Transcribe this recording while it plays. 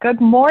Good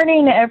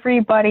morning,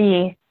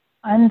 everybody.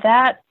 On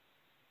that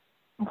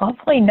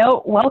lovely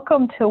note,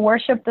 welcome to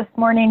worship this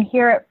morning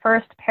here at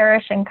First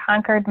Parish in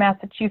Concord,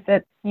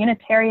 Massachusetts,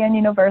 Unitarian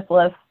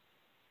Universalist.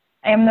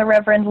 I am the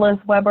Reverend Liz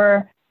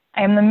Weber.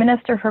 I am the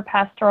Minister for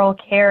Pastoral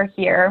Care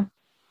here.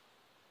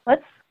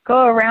 Let's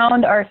go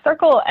around our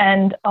circle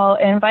and I'll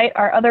invite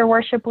our other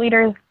worship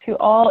leaders to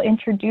all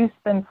introduce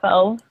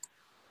themselves.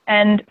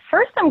 And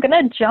first, I'm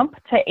going to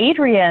jump to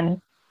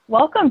Adrienne.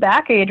 Welcome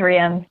back,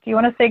 Adrienne. Do you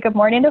want to say good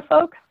morning to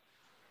folks?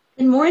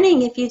 Good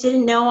morning. If you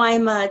didn't know,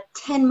 I'm a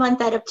 10-month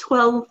out of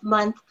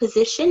 12-month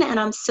position, and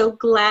I'm so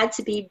glad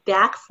to be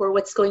back for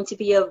what's going to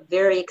be a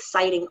very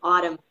exciting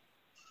autumn.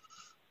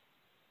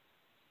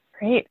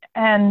 Great.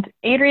 And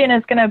Adrienne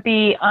is going to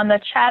be on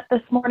the chat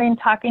this morning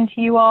talking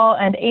to you all,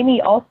 and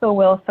Amy also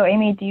will. So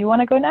Amy, do you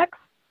want to go next?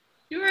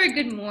 Sure.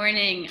 Good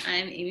morning.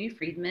 I'm Amy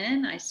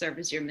Friedman. I serve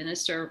as your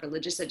Minister of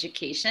Religious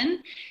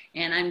Education,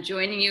 and I'm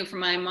joining you from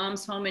my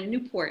mom's home in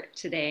Newport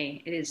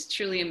today. It is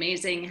truly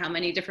amazing how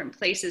many different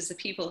places the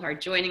people are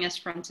joining us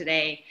from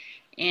today,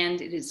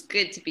 and it is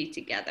good to be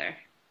together.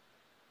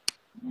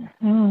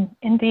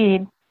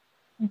 Indeed.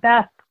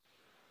 Beth.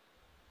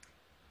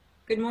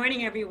 Good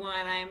morning,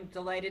 everyone. I'm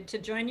delighted to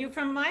join you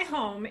from my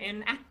home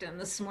in Acton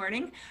this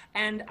morning,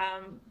 and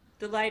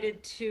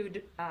delighted to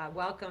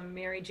welcome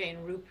Mary Jane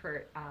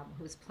Rupert,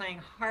 who's playing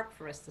harp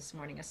for us this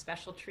morning, a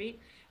special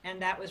treat,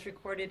 and that was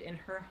recorded in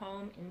her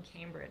home in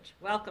Cambridge.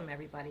 Welcome,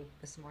 everybody,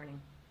 this morning.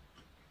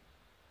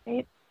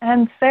 Great.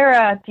 And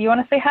Sarah, do you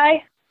want to say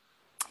hi?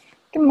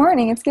 Good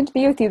morning. It's good to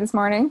be with you this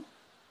morning.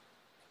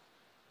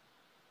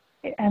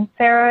 And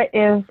Sarah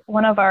is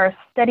one of our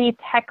steady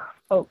tech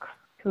folks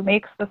who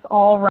makes this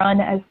all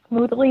run as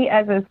smoothly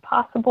as is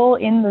possible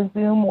in the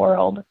Zoom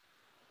world.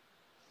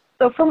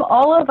 So from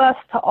all of us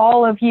to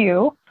all of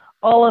you,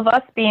 all of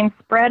us being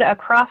spread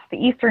across the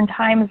Eastern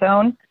time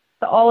zone,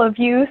 to all of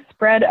you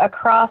spread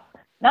across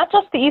not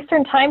just the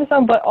Eastern time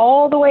zone, but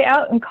all the way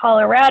out in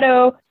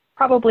Colorado,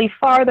 probably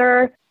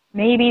farther,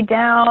 maybe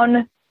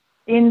down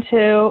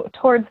into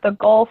towards the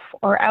Gulf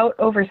or out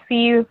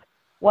overseas,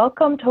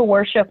 welcome to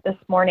worship this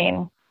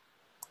morning.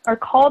 Our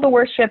call to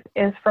worship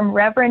is from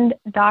Reverend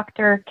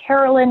Dr.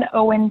 Carolyn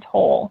Owen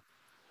Toll.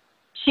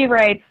 She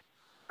writes,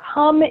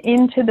 "Come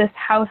into this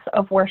house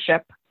of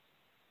worship.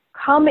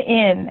 Come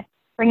in,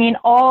 bringing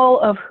all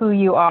of who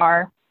you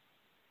are.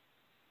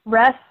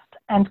 Rest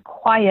and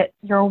quiet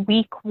your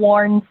weak,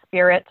 worn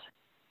spirit,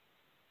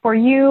 for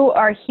you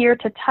are here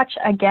to touch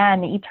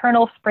again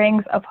eternal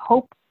springs of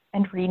hope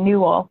and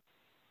renewal.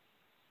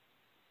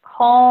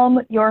 Calm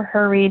your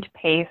hurried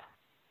pace.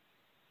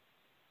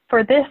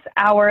 For this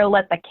hour,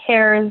 let the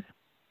cares,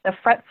 the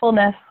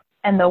fretfulness,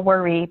 and the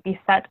worry be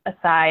set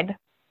aside.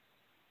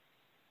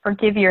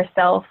 Forgive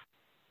yourself.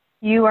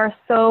 You are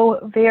so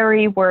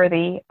very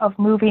worthy of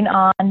moving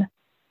on,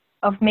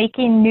 of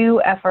making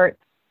new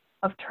efforts,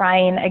 of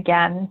trying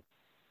again.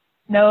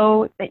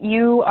 Know that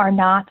you are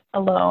not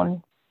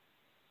alone.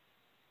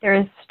 There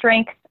is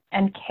strength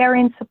and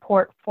caring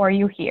support for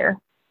you here.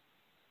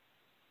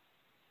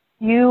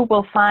 You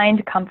will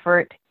find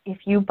comfort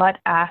if you but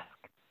ask.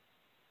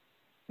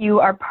 You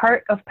are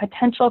part of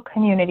potential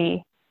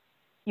community.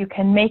 You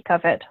can make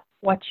of it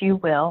what you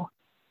will.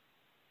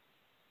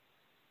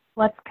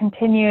 Let's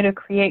continue to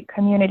create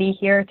community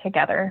here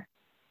together."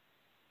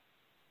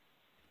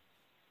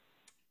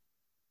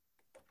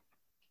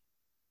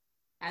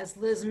 As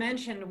Liz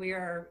mentioned, we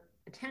are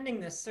attending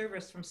this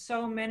service from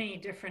so many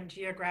different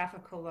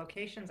geographical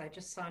locations. I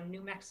just saw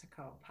New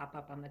Mexico pop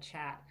up on the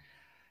chat.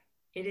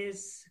 It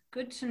is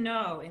good to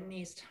know in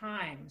these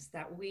times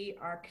that we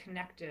are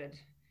connected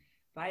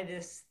by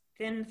this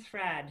thin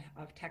thread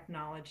of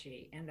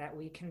technology and that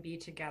we can be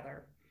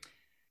together.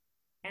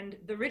 And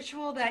the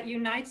ritual that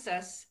unites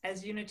us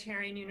as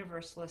Unitarian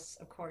Universalists,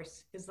 of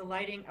course, is the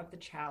lighting of the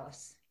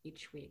chalice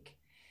each week.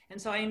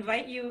 And so I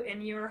invite you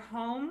in your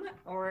home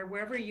or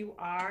wherever you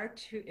are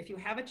to, if you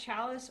have a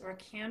chalice or a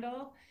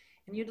candle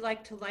and you'd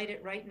like to light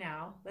it right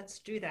now, let's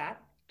do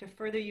that to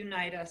further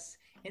unite us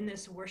in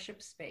this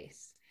worship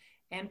space.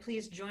 And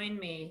please join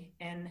me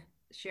in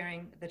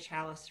sharing the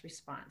chalice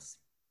response.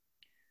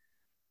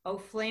 O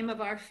flame of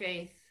our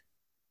faith,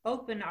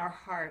 open our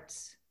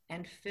hearts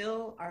and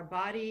fill our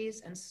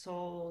bodies and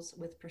souls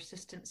with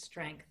persistent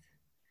strength.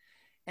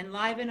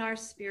 Enliven our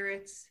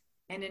spirits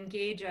and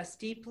engage us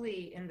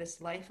deeply in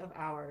this life of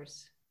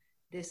ours,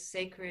 this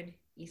sacred,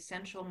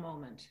 essential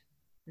moment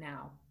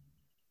now.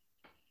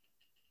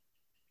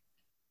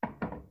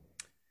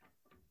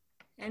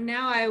 And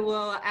now I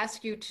will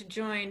ask you to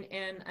join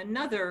in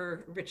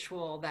another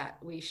ritual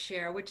that we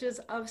share, which is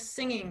of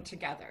singing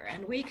together.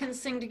 And we can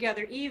sing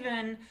together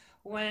even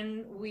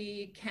when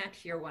we can't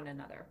hear one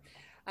another.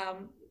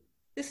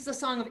 This is a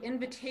song of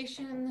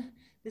invitation.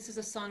 This is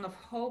a song of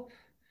hope,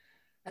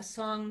 a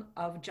song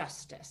of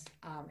justice.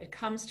 It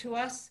comes to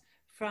us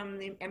from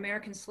the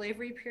American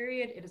slavery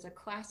period. It is a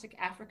classic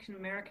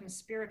African-American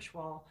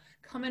spiritual,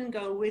 "Come and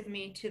Go With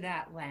Me to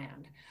That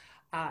Land."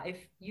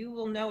 If you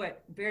will know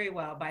it very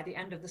well by the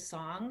end of the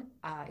song.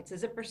 It's a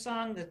zipper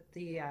song that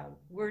the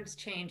words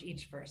change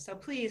each verse. So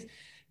please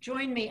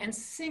join me and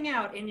sing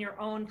out in your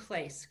own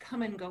place.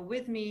 Come and go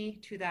with me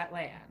to that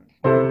land.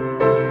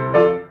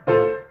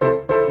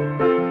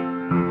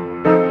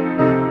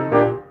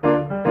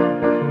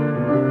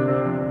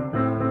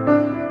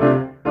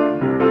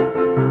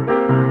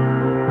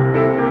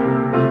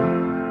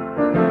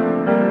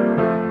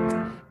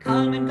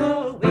 Come and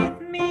go with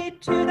me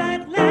to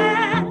that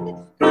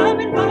land. Come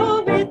and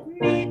go with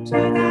me to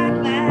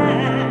that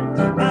land.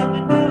 Come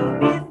and go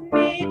with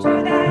me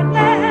to that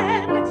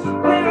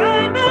land where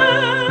I'm bound.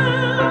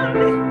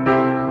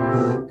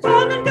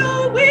 Come and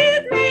go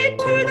with me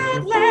to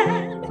that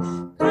land.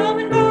 Come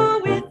and go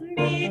with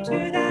me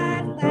to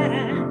that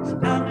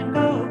land. Come and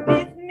go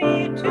with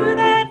me to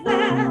that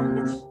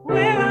land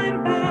where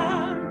I'm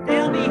bound.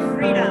 There'll be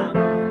freedom.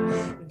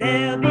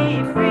 There'll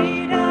be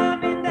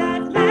freedom in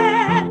that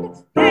land.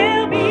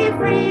 There'll be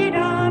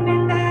freedom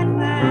in that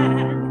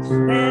land.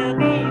 There'll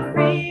be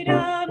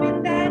freedom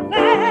in that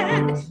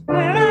land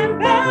where I'm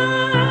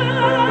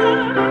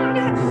bound.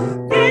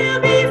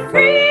 There'll be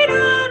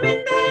freedom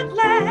in that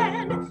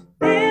land.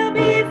 There'll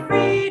be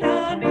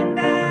freedom in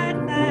that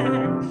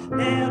land.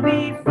 There'll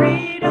be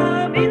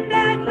freedom in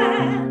that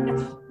land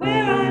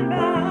where I'm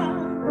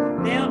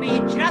bound. There'll be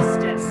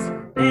justice.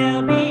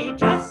 There'll be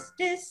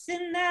justice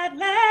in that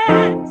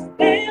land.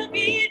 There'll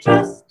be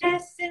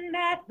justice in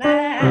that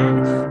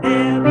land.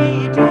 There'll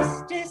be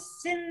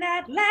justice in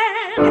that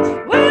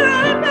land where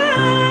I'm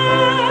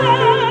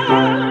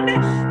bound.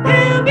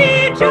 There'll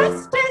be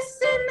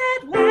justice in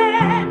that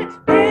land.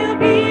 There'll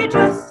be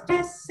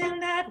justice in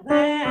that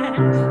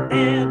land.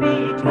 There'll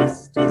be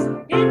justice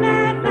in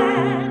that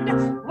land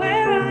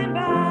where I'm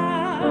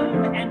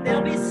bound. And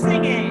they'll be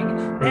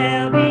singing.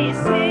 They'll be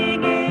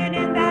singing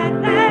in that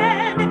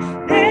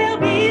land. They'll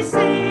be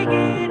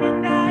singing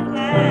in that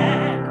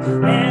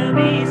land. They'll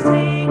be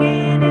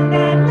singing in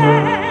that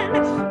land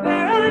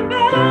where I'm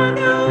bound,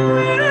 oh,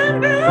 where I'm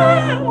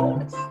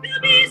bound.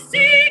 They'll be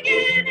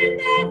singing in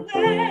that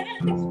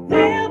land.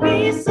 They'll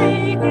be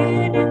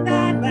singing in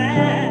that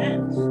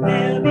land.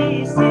 They'll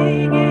be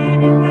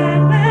singing in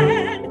that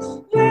land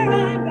where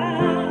I'm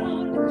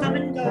bound. Come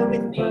and go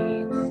with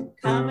me.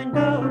 Come and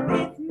go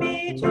with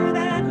me to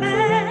that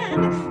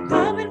land.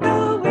 Come and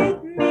go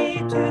with me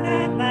to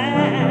that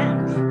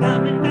land.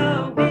 Come and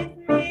go with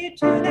me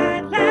to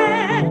that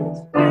land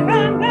where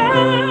I'm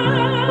bound.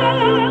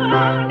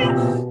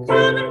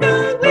 Come and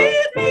go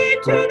with me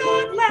to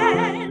that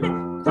land.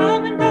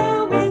 Come and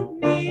go with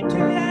me to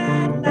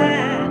that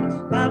land.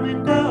 Come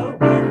and go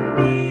with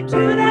me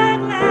to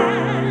that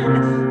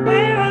land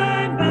where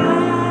I'm bound.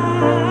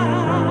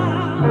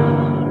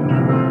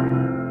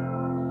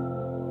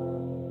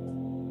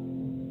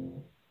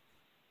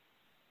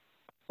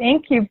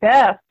 Thank you,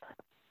 Beth.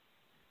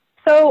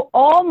 So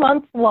all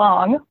month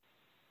long,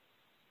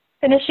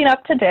 finishing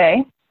up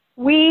today,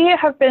 we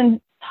have been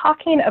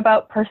talking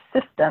about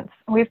persistence.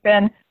 We've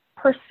been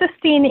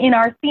persisting in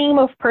our theme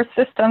of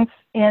persistence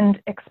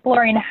and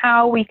exploring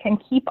how we can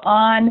keep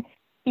on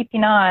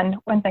keeping on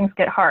when things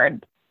get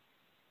hard.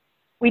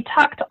 We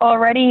talked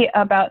already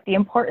about the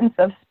importance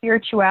of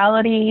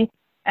spirituality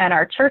and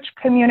our church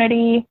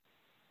community.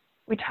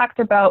 We talked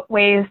about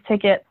ways to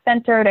get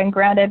centered and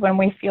grounded when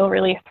we feel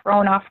really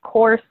thrown off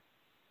course,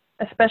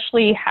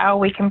 especially how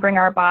we can bring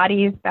our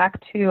bodies back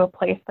to a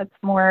place that's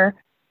more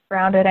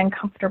grounded and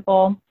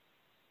comfortable.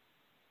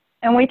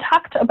 And we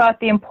talked about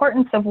the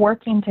importance of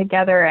working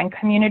together and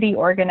community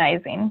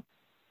organizing.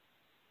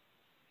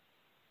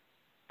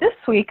 This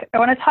week, I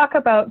want to talk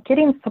about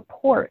getting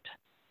support.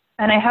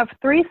 And I have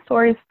 3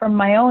 stories from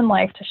my own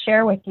life to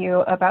share with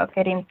you about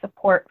getting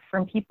support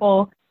from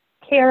people who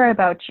care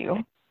about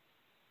you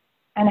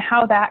and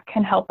how that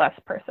can help us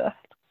persist.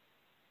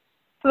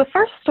 So the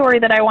first story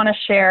that I want to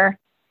share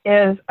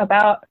is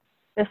about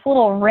this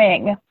little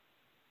ring.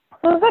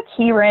 So it's a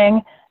key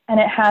ring,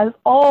 and it has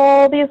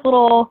all these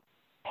little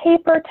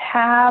paper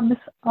tabs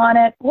on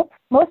it. Whoops.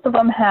 Most of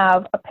them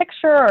have a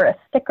picture or a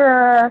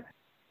sticker.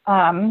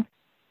 Some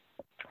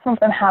of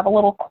them have a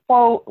little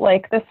quote,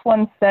 like this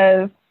one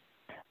says,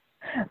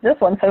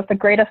 the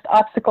greatest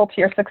obstacle to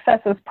your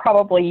success is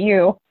probably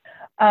you.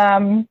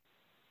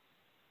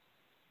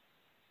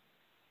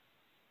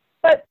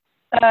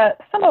 But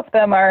some of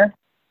them are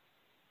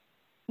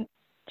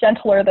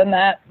gentler than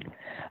that.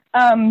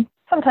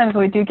 Sometimes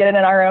we do get it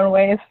in our own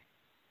ways.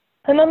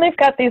 And then they've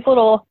got these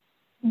little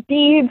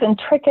beads and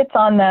trinkets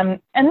on them.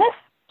 And this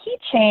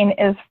keychain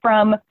is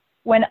from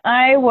when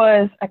I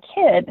was a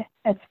kid.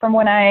 It's from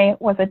when I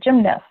was a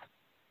gymnast.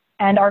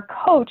 And our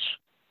coach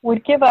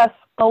would give us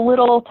a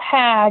little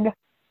tag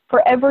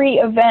for every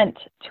event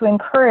to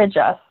encourage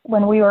us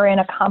when we were in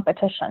a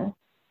competition.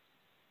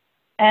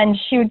 And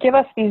she would give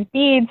us these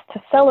beads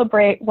to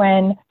celebrate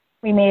when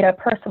we made a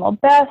personal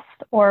best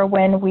or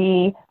when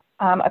we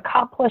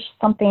accomplished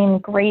something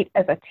great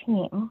as a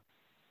team.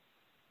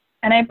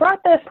 And I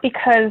brought this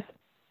because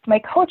my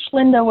coach,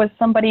 Linda, was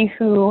somebody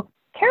who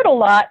cared a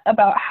lot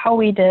about how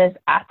we did as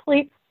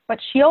athletes, but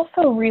she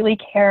also really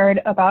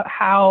cared about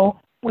how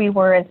we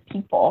were as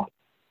people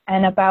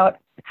and about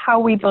how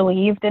we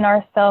believed in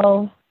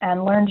ourselves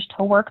and learned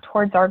to work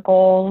towards our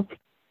goals,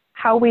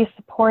 how we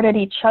supported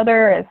each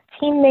other as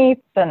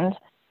teammates, and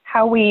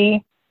how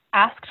we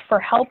asked for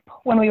help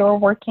when we were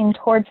working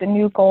towards a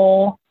new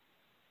goal,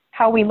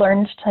 how we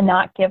learned to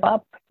not give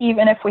up,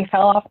 even if we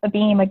fell off the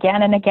beam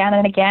again and again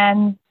and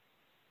again,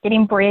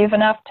 getting brave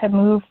enough to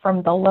move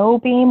from the low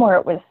beam where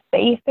it was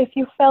safe if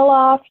you fell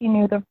off, you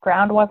knew the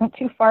ground wasn't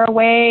too far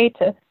away,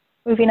 to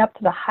moving up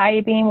to the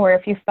high beam where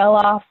if you fell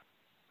off,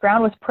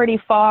 ground was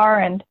pretty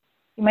far and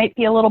you might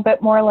be a little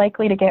bit more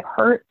likely to get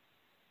hurt.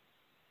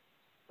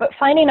 But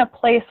finding a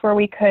place where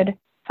we could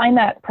find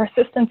that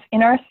persistence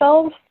in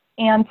ourselves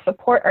and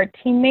support our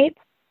teammates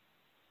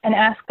and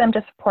ask them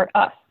to support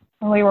us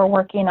when we were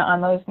working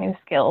on those new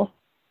skills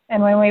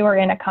and when we were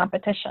in a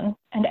competition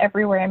and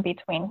everywhere in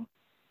between.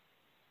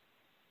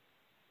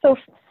 So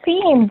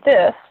seeing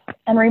this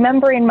and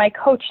remembering my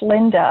coach,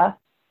 Linda,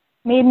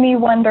 made me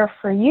wonder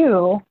for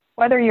you,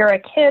 whether you're a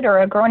kid or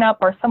a grown-up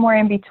or somewhere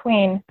in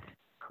between,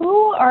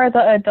 who are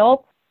the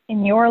adults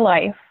in your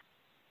life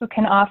who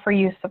can offer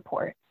you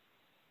support?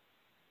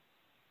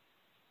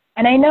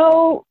 And I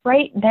know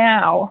right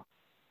now,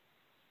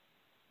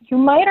 you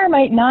might or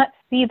might not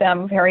see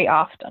them very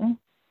often.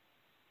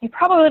 You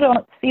probably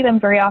don't see them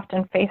very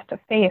often face to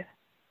face.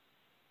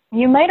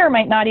 You might or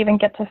might not even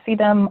get to see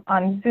them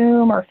on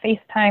Zoom or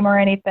FaceTime or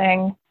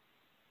anything.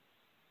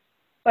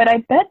 But I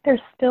bet they're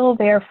still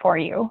there for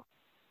you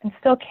and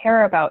still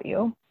care about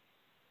you.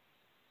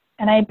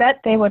 And I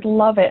bet they would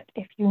love it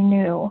if you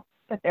knew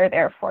that they're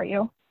there for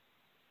you.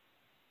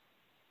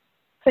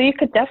 So you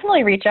could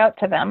definitely reach out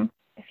to them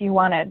if you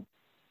wanted.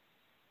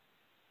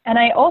 And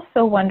I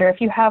also wonder if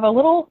you have a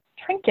little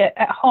trinket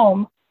at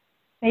home,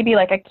 maybe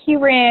like a key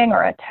ring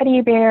or a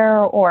teddy bear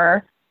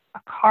or a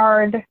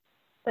card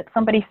that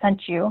somebody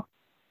sent you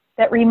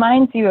that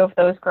reminds you of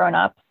those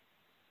grown-ups.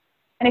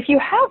 And if you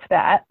have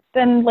that,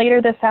 then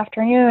later this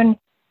afternoon,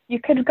 you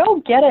could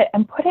go get it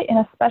and put it in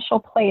a special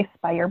place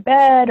by your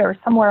bed or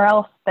somewhere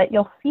else that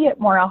you'll see it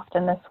more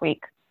often this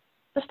week,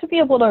 just to be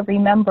able to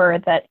remember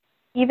that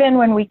even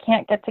when we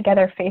can't get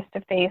together face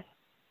to face,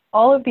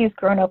 all of these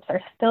grown-ups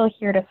are still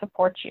here to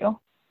support you.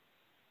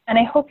 And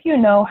I hope you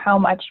know how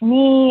much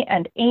me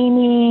and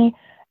Amy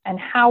and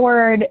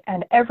Howard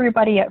and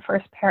everybody at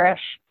First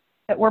Parish,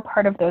 that we're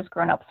part of those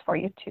grown-ups for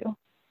you too.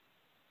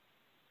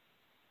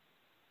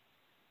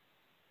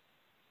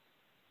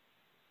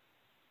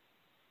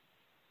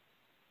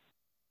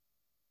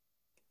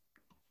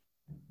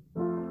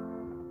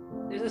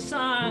 There's a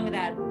song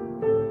that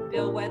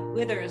Bill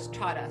Withers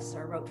taught us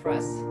or wrote for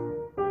us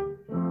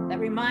that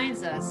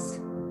reminds us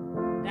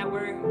that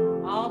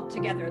we're all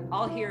together,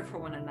 all here for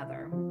one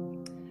another.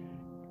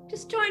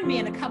 Just join me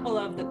in a couple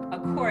of the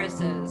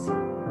choruses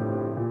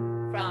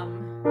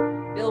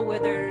from Bill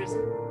Withers'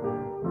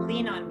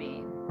 Lean on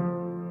Me.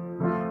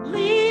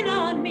 Lean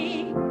on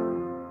me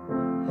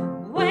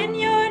when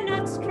you're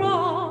not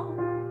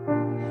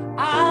strong.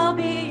 I'll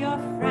be your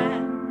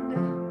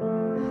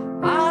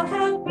friend. I'll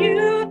help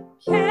you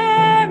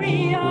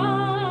carry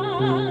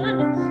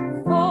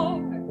on.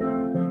 For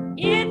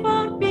it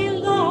won't be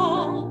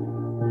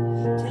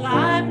long till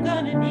I'm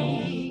gonna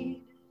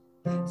need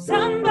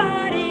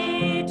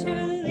somebody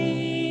to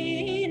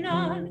lean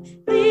on.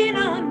 Lean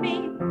on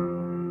me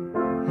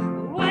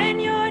when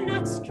you're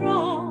not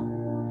strong.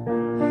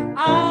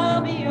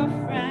 I'll be your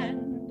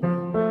friend.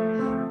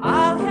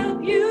 I'll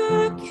help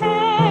you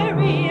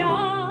carry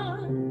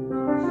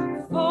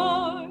on.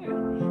 For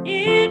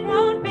it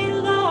won't be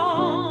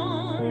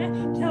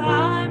long till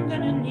I'm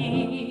gonna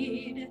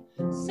need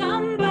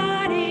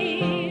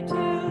somebody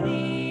to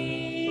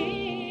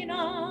lean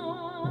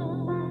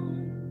on.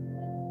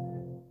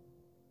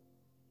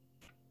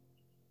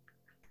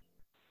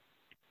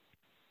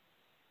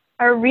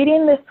 Our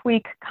reading this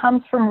week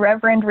comes from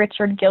Reverend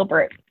Richard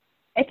Gilbert.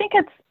 I think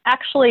it's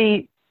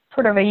actually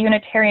sort of a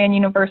Unitarian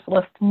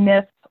Universalist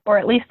myth, or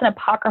at least an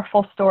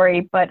apocryphal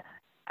story, but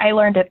I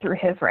learned it through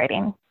his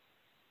writing.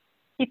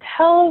 He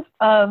tells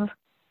of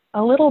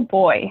a little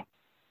boy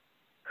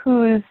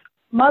whose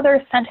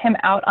mother sent him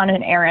out on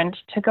an errand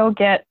to go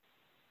get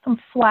some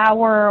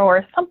flour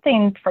or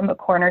something from the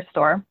corner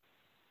store.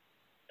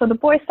 So the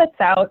boy sets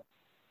out.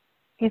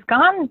 He's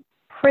gone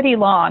pretty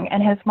long,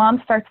 and his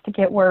mom starts to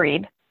get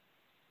worried.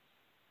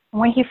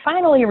 When he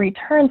finally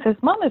returns, his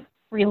mom is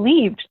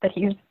relieved that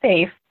he's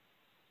safe.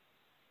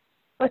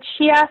 But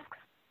she asks,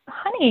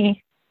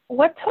 "Honey,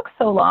 what took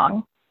so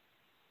long?"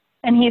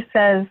 And he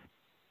says,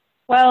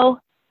 "Well,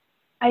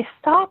 I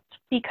stopped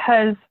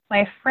because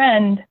my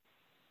friend,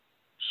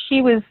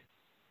 she was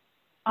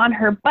on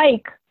her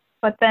bike,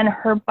 but then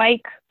her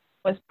bike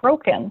was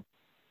broken.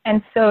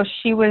 And so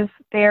she was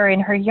there in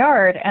her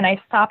yard, and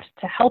I stopped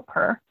to help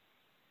her."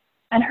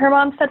 And her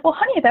mom said, "Well,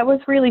 honey, that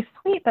was really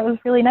sweet. That was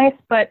really nice,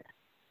 but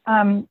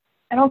I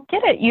don't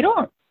get it. You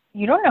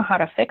don't know how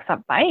to fix a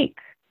bike."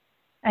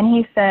 And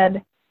he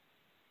said,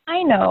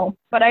 "I know,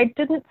 but I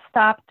didn't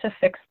stop to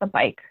fix the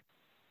bike.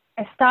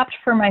 I stopped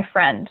for my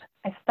friend.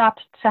 I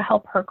stopped to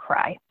help her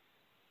cry."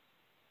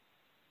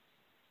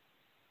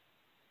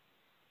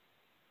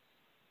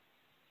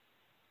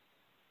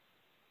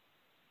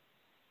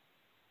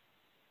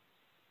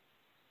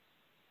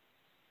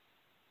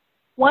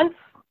 Once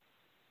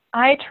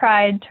I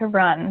tried to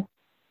run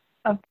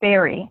a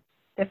very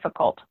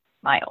difficult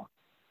mile.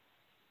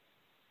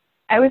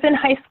 I was in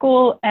high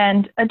school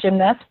and a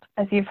gymnast,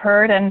 as you've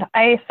heard, and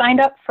I signed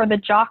up for the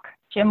jock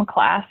gym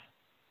class.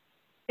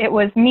 It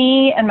was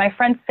me and my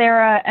friend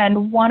Sarah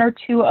and one or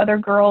two other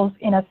girls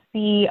in a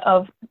sea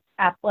of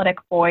athletic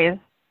boys.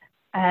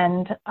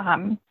 And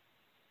I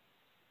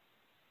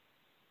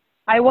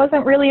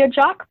wasn't really a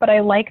jock, but I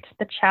liked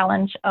the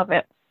challenge of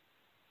it.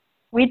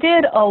 We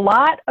did a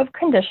lot of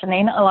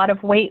conditioning, a lot of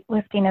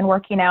weightlifting and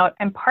working out,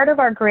 and part of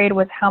our grade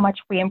was how much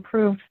we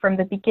improved from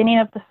the beginning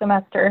of the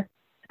semester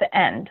to the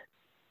end.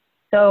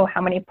 So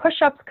how many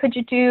push-ups could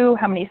you do?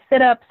 How many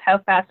sit-ups? How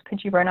fast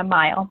could you run a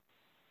mile?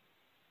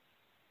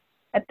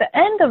 At the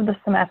end of the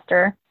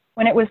semester,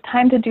 when it was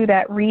time to do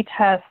that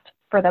retest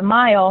for the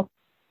mile,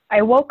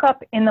 I woke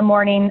up in the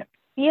morning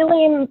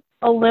feeling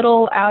a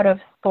little out of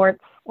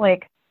sorts,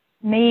 like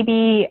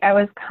maybe I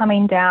was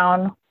coming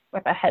down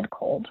with a head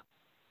cold.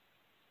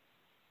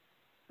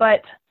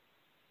 But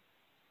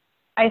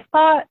I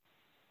thought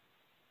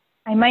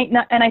I might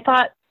not, and I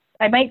thought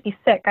I might be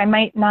sick. I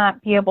might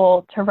not be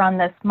able to run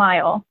this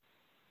mile.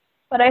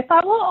 But I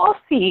thought, well, I'll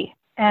see.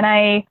 And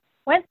I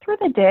went through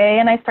the day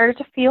and I started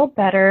to feel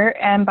better.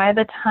 And by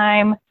the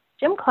time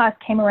gym class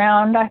came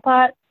around, I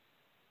thought,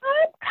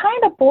 I'm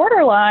kind of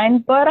borderline,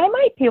 but I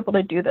might be able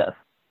to do this.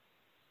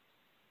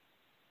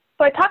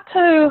 So I talked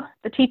to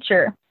the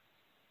teacher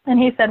and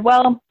he said,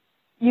 well,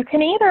 you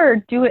can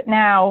either do it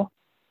now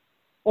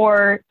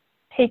or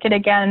take it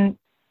again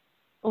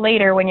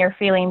later when you're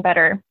feeling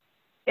better.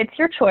 It's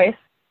your choice,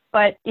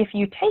 but if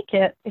you take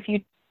it, if you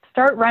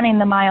start running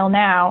the mile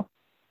now,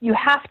 you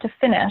have to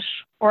finish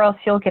or else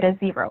you'll get a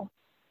 0.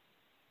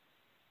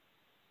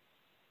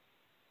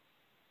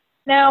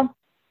 Now,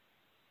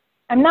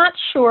 I'm not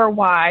sure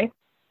why,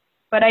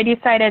 but I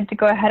decided to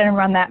go ahead and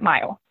run that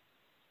mile.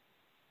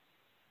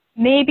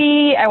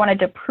 Maybe I wanted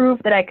to prove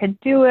that I could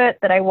do it,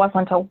 that I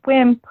wasn't a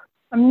wimp.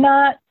 I'm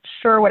not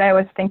sure what I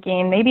was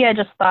thinking. Maybe I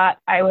just thought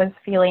I was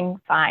feeling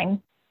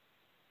fine.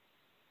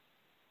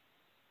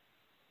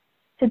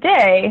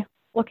 Today,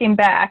 looking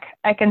back,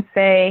 I can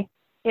say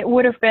it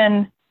would have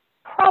been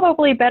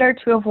probably better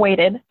to have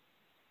waited,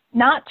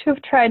 not to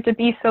have tried to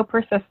be so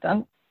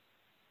persistent.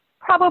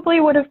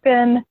 Probably would have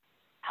been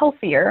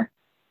healthier,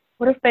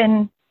 would have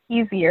been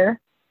easier,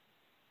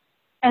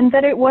 and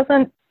that it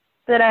wasn't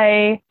that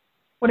I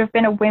would have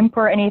been a wimp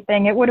or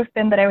anything. It would have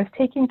been that I was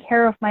taking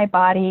care of my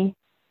body,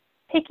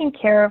 taking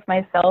care of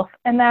myself,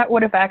 and that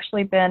would have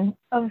actually been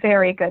a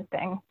very good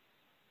thing.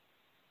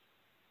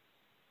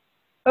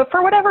 But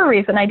for whatever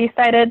reason, I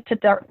decided to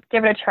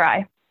give it a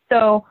try.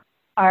 So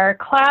our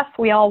class,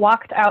 we all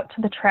walked out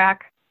to the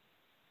track.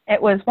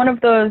 It was one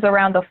of those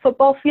around the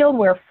football field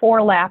where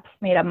 4 laps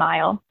made a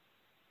mile.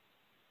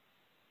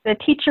 The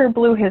teacher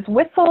blew his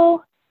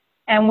whistle,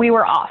 and we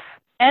were off.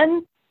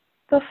 And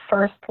the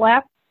first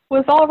lap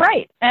was all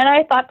right. And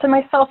I thought to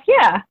myself,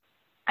 yeah,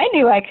 I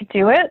knew I could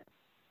do it.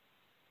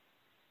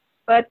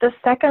 But the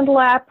second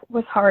lap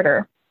was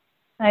harder.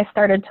 I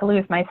started to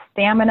lose my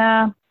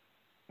stamina.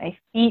 My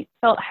feet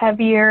felt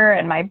heavier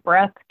and my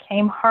breath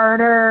came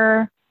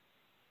harder.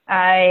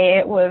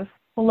 I was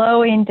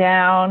slowing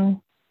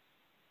down.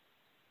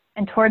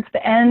 And towards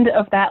the end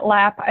of that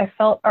lap, I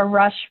felt a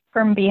rush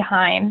from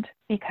behind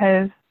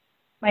because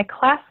my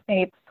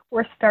classmates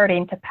were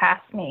starting to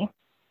pass me.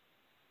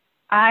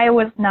 I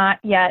was not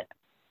yet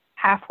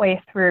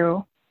halfway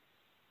through,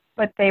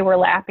 but they were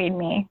lapping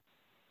me.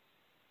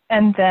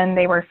 And then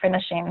they were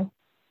finishing.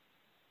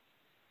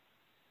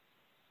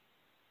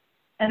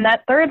 And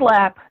that third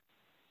lap,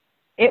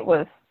 it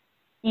was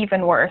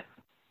even worse.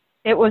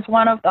 It was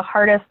one of the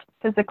hardest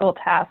physical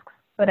tasks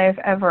that I've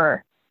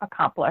ever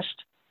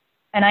accomplished.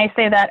 And I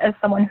say that as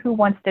someone who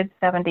once did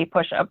 70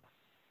 push-ups.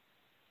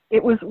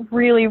 It was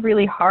really,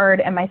 really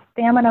hard, and my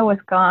stamina was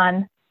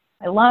gone.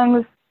 My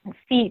lungs and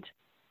feet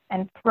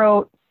and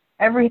throat,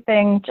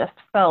 everything just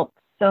felt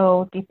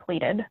so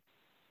depleted.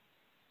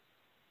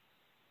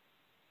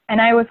 And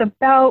I was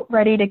about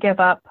ready to give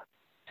up,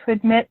 to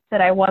admit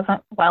that I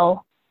wasn't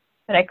well,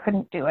 that I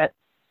couldn't do it.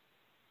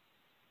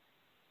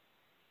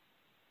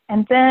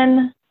 And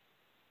then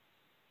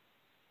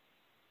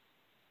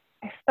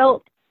I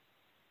felt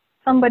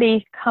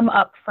somebody come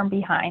up from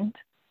behind.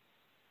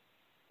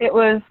 It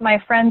was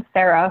my friend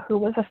Sarah, who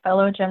was a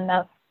fellow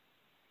gymnast.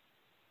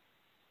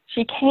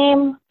 She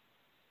came,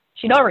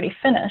 she'd already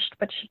finished,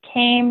 but she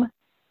came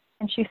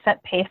and she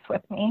set pace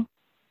with me.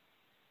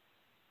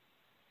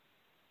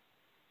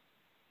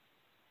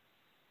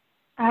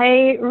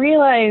 I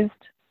realized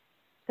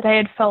that I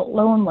had felt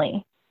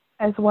lonely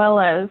as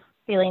well as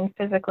feeling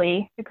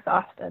physically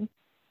exhausted.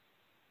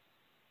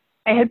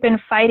 I had been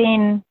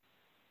fighting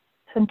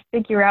to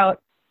figure out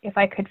if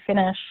I could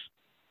finish,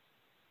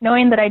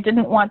 knowing that I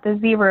didn't want the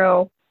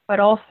 0, but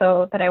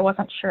also that I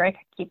wasn't sure I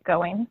could keep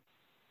going.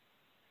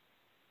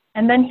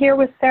 And then here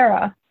was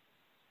Sarah.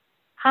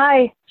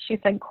 "Hi," she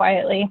said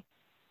quietly.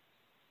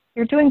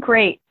 "You're doing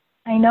great.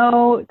 I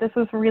know this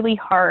is really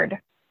hard.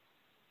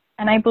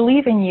 And I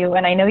believe in you,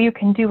 and I know you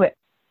can do it."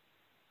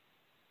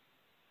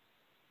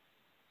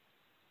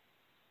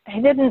 I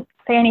didn't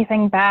say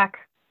anything back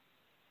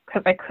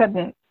because I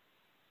couldn't,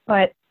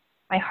 but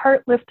my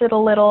heart lifted a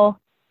little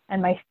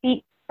and my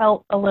feet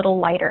felt a little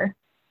lighter.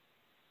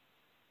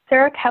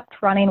 Sarah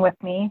kept running with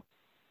me.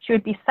 She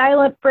would be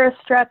silent for a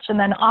stretch and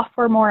then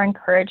offer more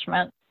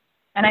encouragement,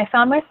 and I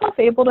found myself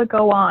able to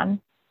go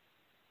on.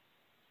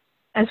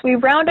 As we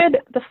rounded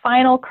the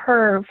final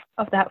curve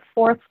of that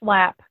fourth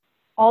lap,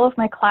 all of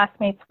my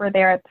classmates were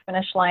there at the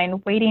finish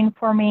line, waiting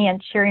for me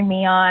and cheering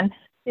me on.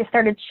 They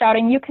started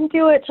shouting, "You can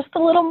do it, just a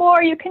little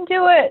more, you can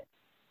do it."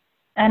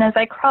 And as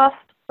I crossed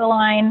the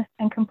line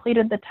and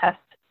completed the test,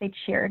 they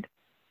cheered.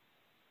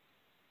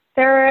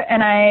 Sarah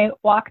and I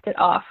walked it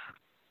off.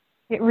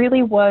 It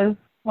really was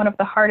one of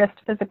the hardest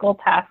physical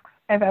tasks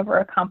I've ever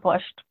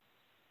accomplished.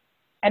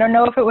 I don't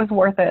know if it was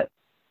worth it,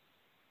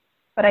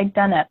 but I'd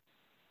done it.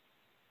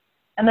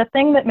 And the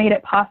thing that made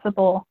it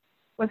possible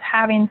was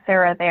having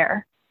Sarah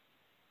there.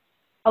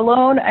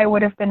 Alone, I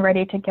would have been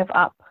ready to give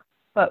up,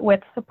 but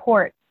with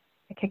support,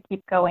 I could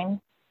keep going.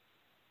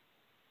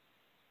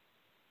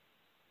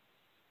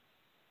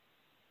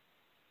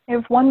 I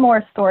have one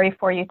more story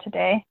for you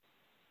today.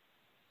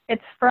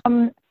 It's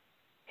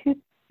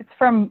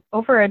from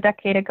over a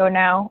decade ago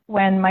now,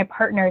 when my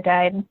partner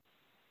died.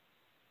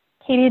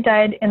 Katie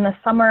died in the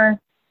summer,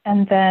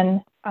 and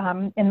then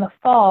in the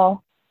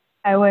fall,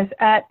 I was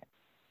at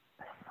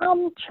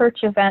some church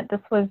event.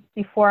 This was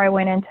before I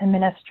went into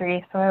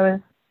ministry, so I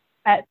was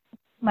at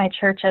my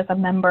church as a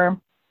member,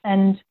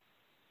 and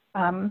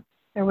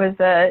there was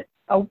a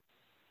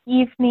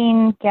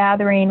evening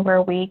gathering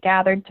where we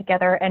gathered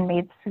together and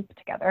made soup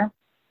together.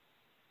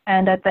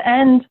 And at the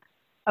end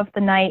of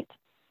the night,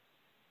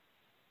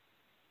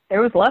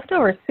 there was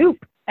leftover soup,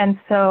 and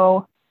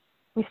so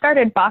we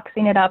started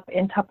boxing it up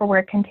in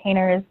Tupperware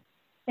containers,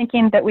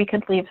 thinking that we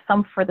could leave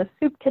some for the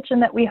soup kitchen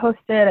that we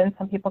hosted, and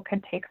some people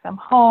could take some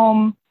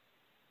home.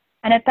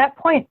 And at that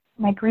point,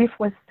 my grief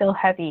was still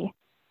heavy,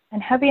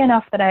 and heavy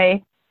enough that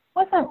I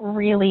wasn't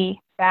really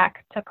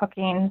back to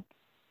cooking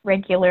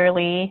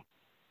regularly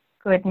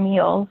good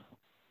meals.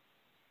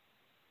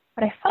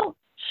 But I felt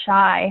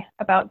shy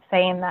about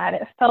saying that.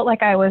 It felt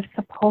like I was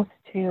supposed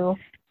to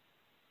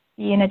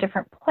be in a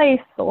different place,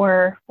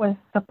 or was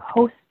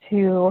supposed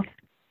to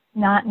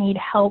not need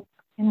help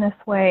in this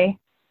way.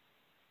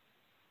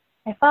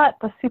 I thought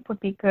the soup would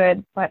be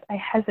good, but I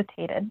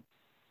hesitated.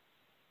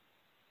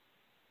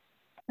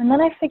 And then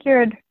I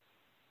figured,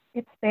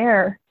 it's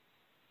there.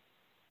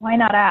 Why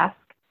not ask?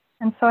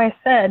 And so I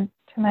said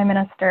to my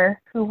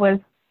minister, who was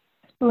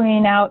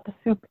spooning out the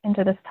soup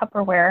into this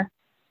Tupperware, I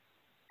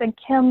said,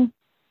 "Kim,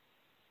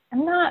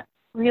 I'm not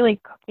really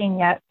cooking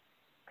yet.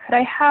 Could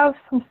I have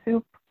some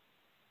soup?"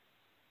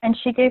 And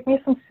she gave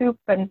me some soup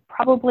and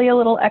probably a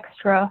little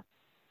extra,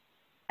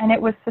 and it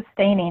was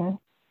sustaining.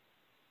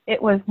 It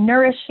was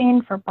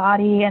nourishing for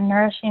body and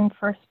nourishing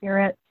for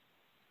spirit.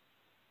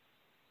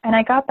 And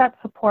I got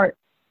that support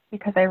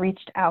because I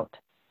reached out.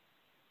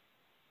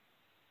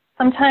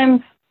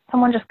 Sometimes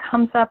someone just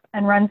comes up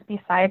and runs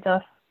beside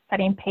us,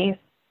 setting pace.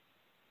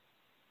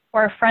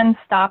 Or a friend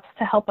stops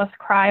to help us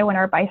cry when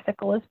our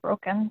bicycle is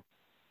broken.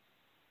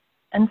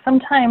 And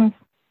sometimes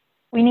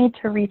we need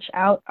to reach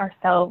out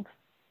ourselves.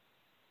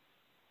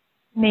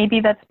 Maybe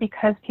that's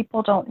because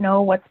people don't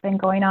know what's been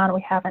going on.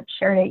 We haven't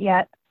shared it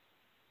yet.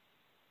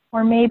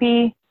 Or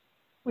maybe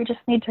we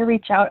just need to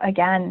reach out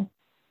again.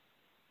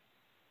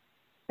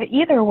 But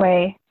either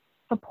way,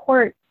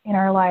 support in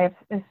our lives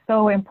is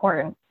so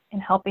important in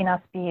helping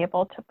us be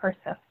able to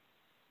persist.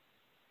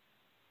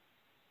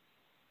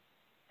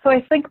 So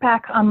I think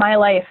back on my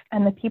life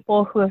and the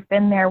people who have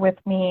been there with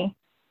me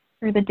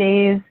through the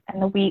days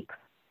and the weeks,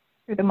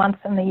 through the months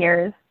and the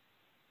years.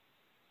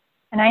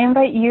 And I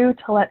invite you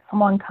to let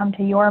someone come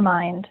to your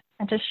mind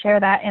and to share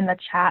that in the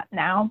chat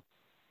now.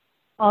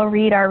 I'll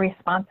read our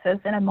responses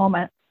in a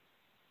moment.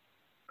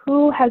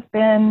 Who has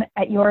been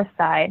at your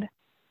side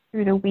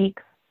through the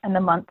weeks and the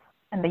months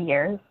and the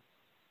years?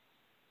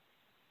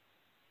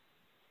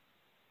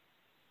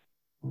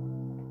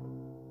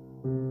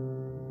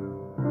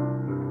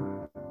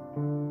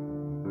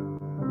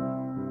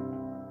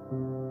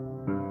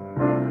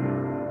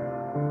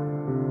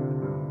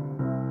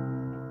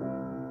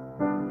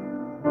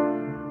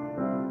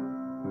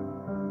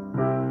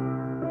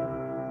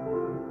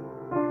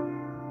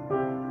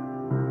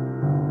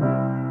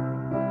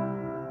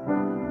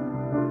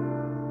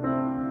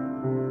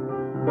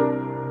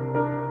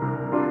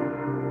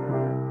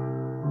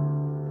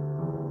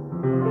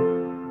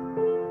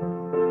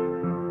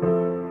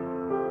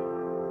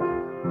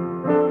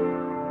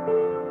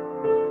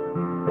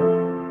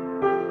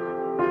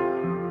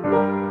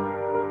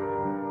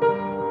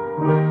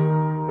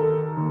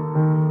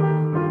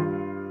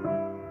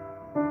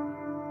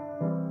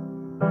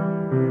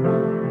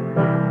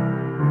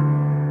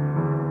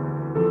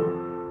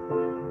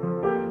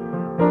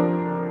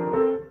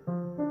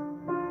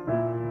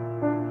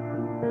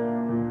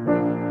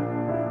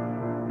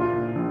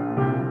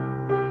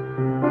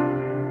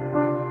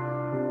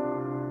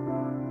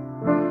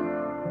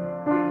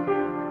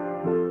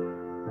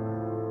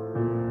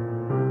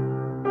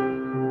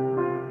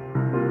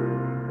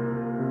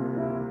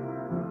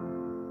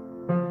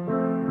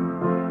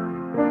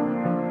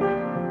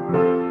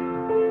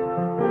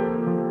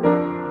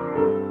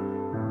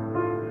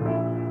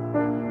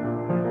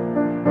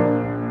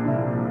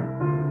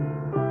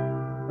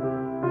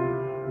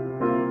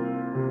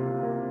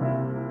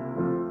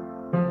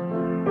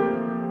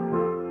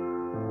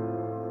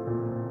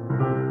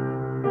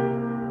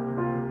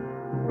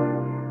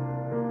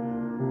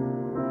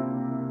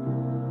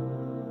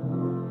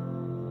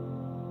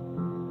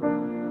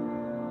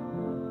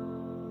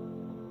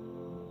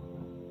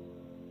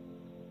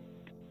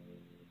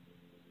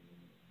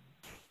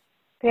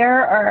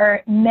 There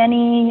are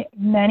many,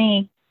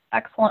 many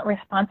excellent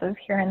responses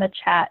here in the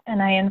chat,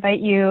 and I invite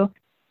you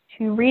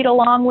to read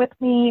along with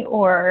me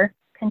or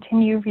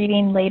continue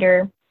reading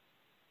later.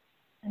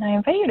 And I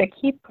invite you to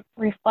keep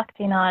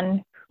reflecting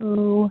on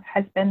who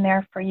has been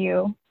there for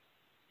you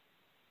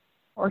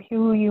or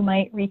who you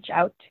might reach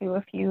out to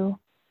if you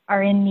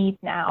are in need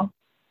now.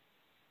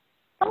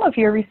 Some of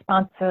your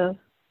responses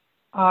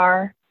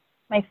are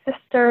my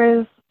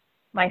sisters,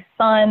 my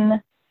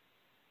son,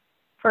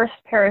 First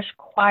Parish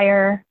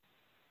Choir,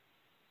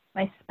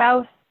 my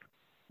spouse,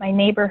 my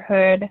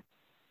neighborhood,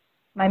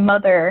 my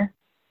mother,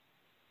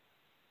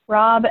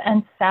 Rob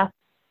and Seth,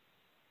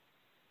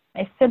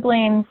 my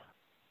siblings,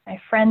 my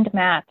friend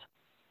Matt,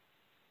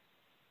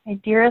 my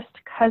dearest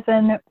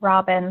cousin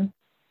Robin,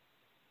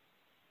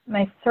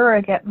 my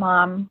surrogate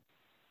mom,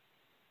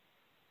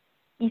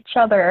 each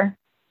other,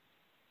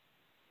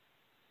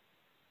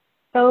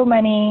 so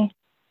many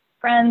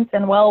friends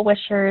and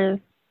well-wishers,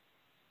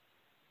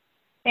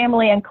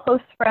 family and close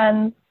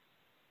friends,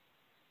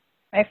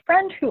 my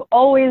friend who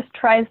always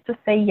tries to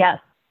say yes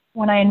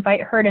when I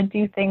invite her to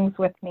do things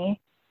with me,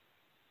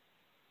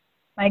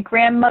 my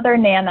grandmother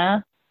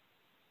Nana,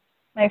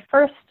 my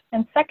first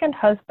and second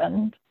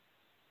husband,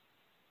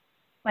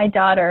 my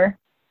daughter,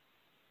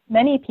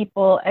 many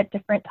people at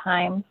different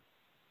times,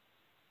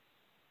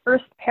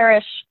 First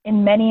Parish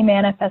in many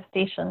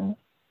manifestations,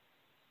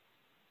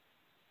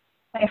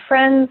 my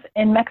friends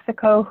in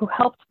Mexico who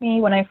helped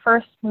me when I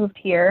first moved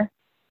here.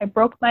 I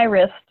broke my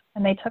wrist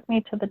and they took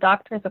me to the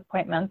doctor's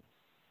appointments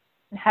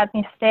and had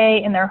me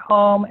stay in their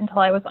home until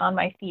I was on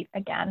my feet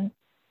again.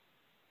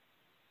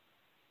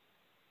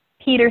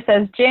 Peter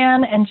says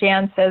Jan, and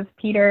Jan says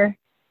Peter.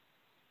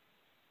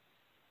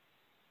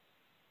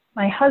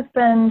 My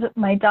husband,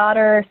 my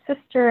daughter,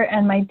 sister,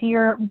 and my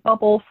dear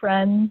bubble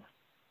friends.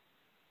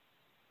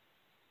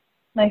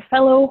 My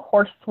fellow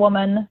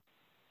horsewoman,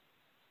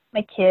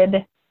 my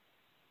kid,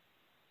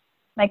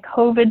 my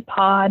COVID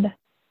pod.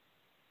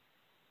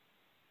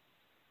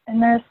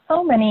 And there's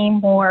so many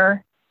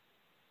more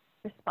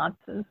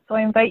responses. So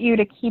I invite you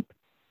to keep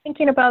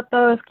thinking about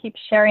those, keep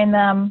sharing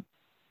them.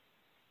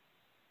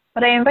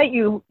 But I invite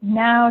you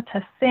now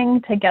to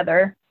sing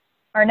together.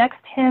 Our next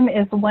hymn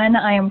is When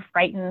I Am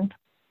Frightened.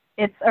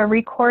 It's a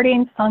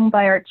recording sung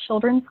by our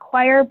children's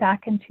choir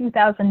back in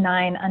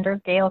 2009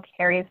 under Gail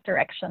Carey's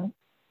direction.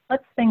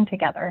 Let's sing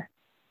together.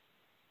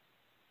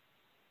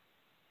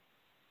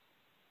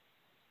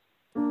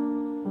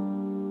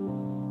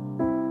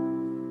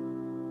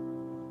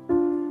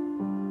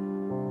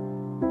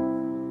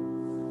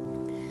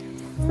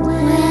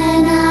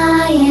 When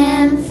I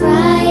am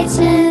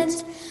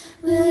frightened,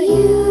 will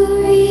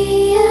you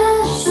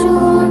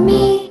reassure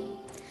me?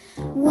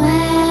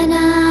 When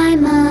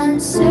I'm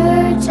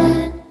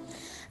uncertain,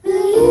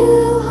 will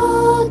you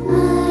hold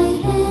my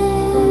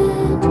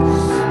hand?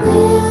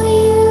 Will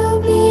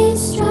you be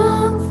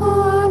strong for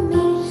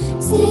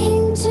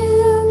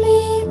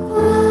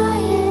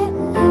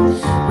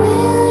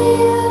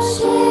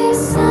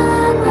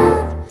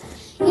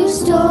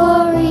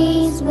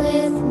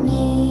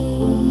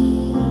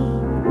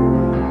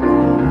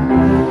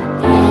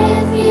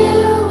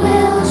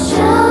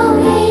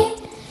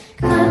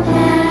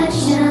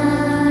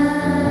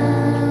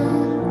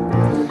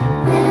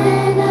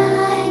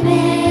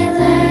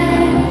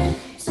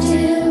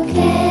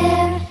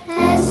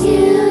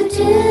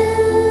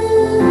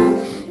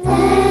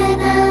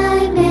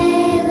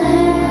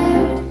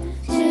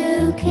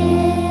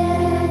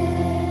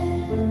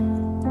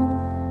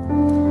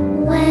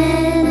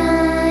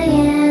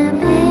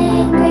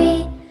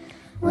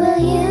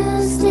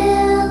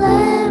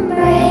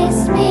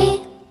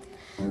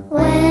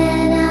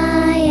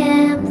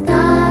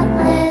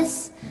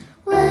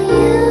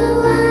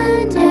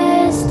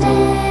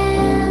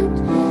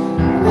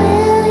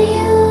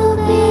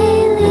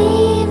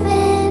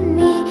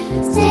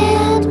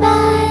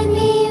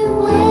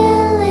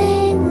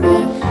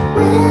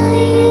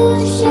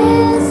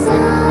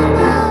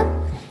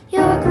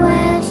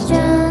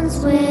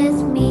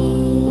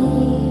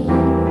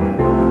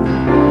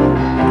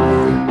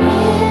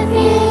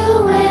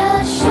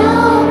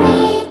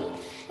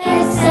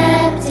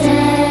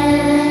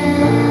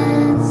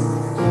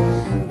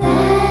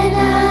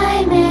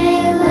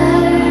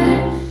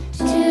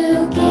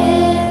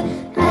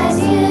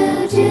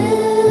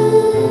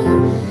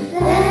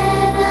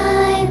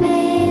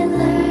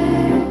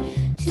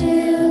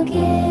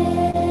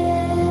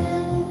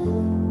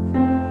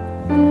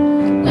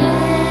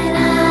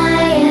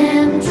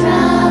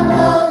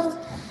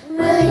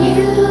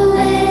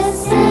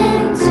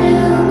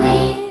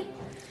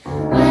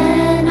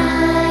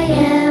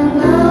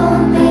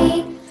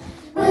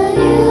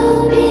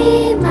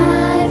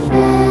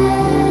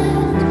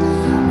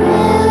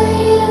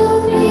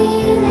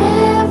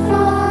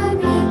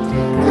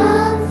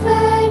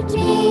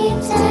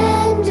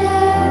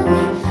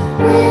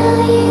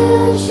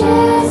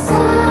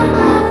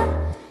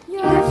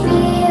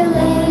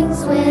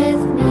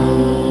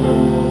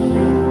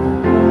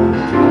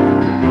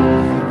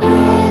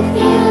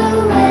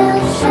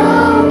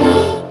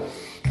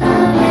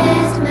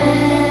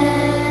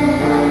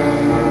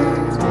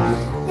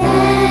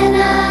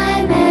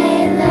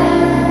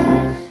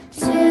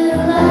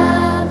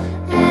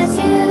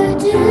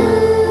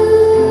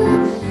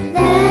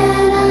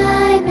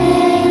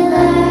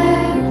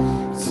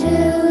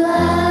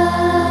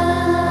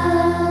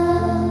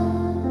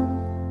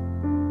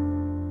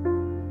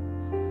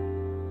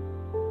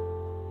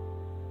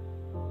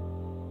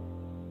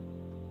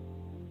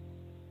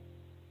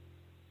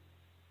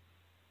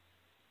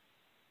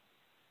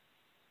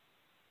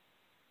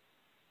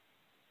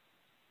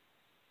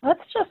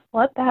let's just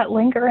let that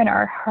linger in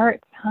our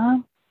hearts, huh?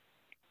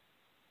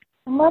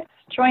 And let's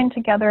join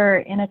together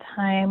in a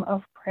time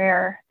of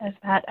prayer as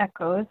that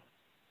echoes.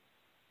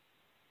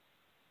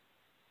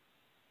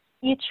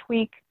 Each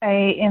week,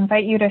 I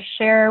invite you to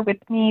share with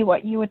me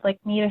what you would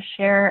like me to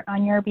share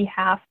on your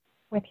behalf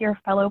with your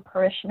fellow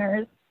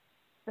parishioners,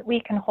 so that we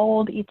can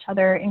hold each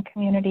other in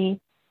community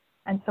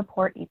and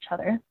support each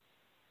other.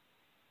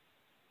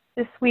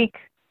 This week,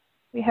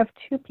 we have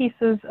two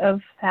pieces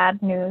of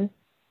sad news.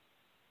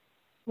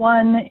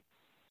 One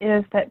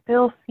is that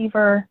Bill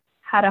Seaver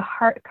had a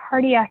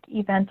cardiac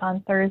event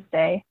on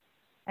Thursday,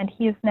 and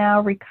he is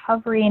now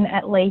recovering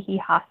at Lahey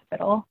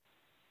Hospital.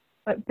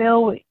 But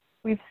Bill,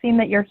 we've seen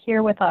that you're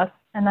here with us,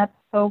 and that's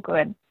so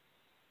good.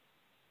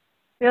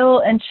 Bill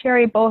and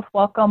Sherry both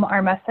welcome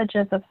our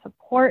messages of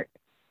support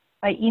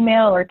by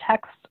email or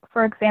text,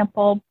 for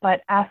example, but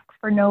ask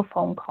for no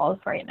phone calls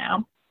right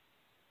now.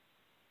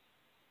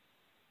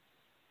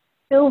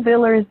 Bill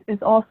Villers is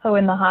also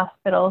in the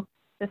hospital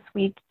this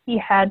week. He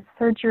had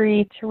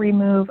surgery to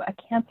remove a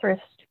cancerous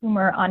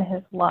tumor on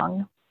his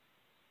lung.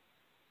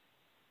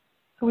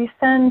 So we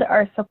send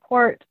our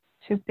support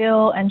to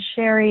Bill and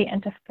Sherry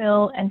and to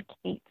Phil and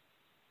Kate.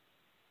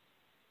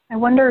 I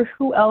wonder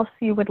who else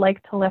you would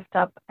like to lift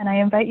up, and I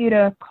invite you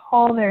to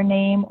call their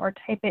name or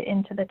type it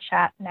into the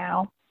chat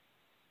now.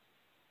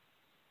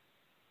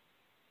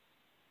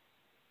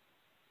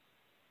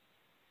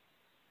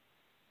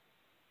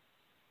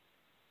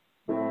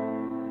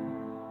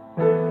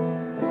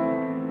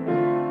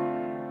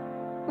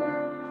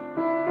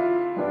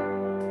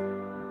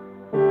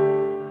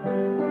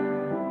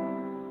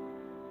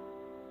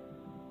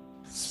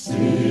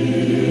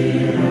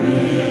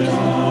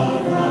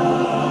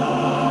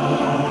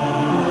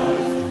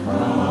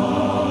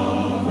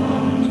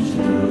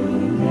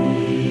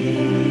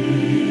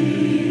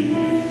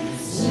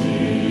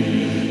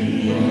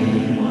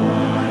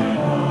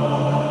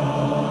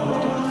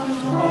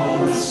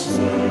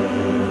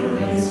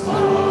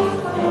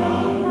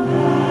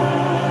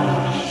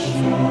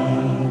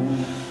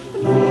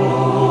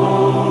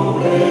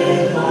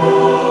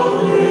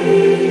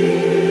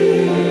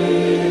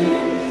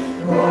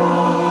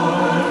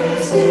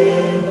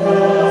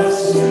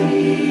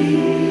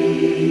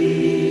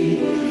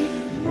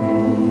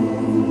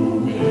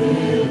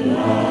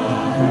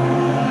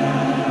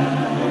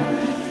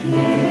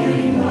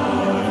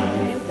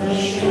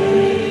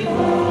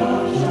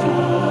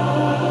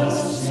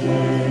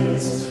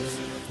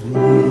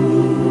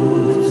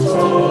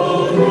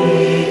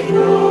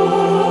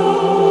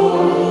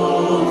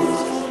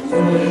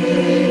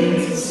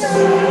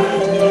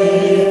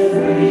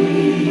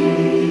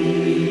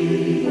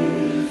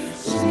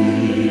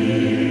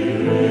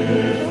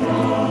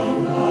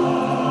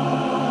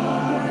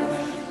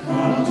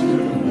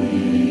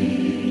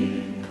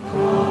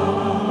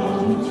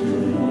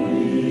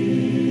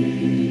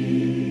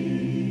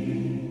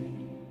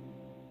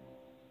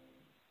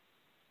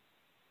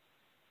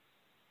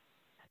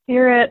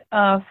 Spirit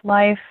of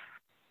life,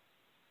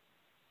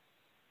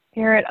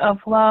 Spirit of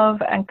love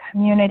and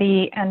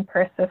community and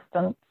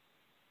persistence,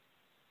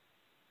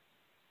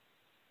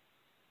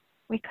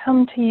 we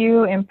come to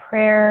you in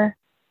prayer.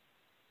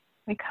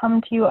 We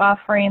come to you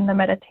offering the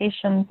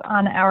meditations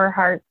on our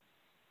hearts.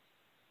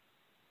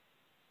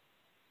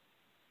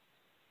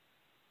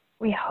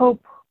 We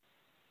hope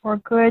for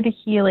good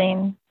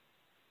healing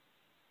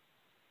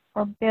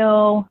for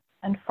Bill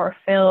and for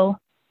Phil,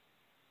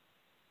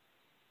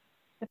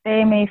 that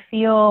they may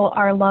feel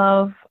our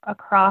love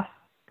across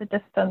the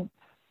distance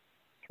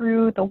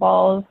through the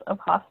walls of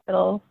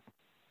hospitals.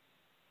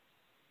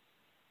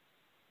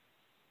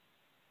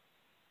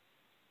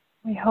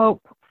 We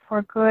hope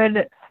for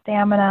good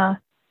stamina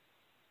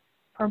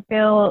for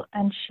Bill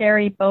and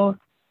Sherry both,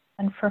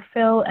 and for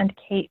Phil and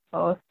Kate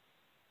both.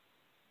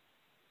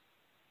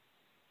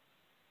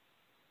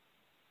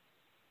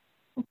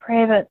 We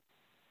pray that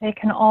they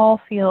can all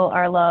feel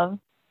our love,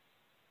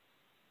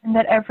 and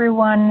that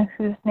everyone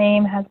whose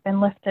name has been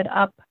lifted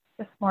up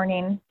this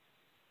morning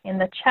in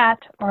the chat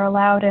or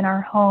aloud in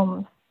our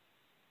homes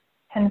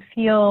can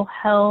feel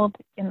held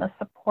in the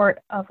support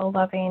of a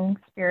loving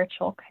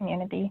spiritual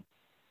community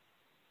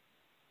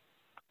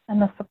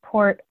and the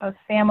support of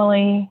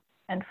family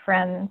and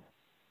friends,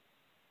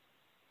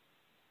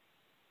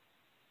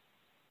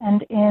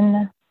 and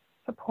in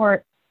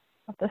support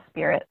of the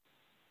Spirit.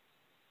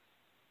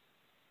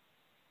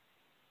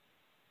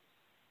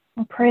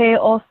 We pray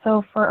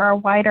also for our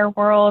wider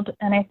world,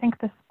 and I think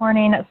this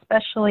morning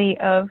especially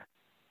of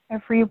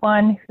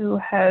everyone who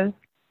has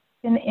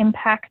been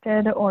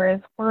impacted or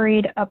is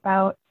worried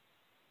about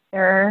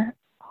their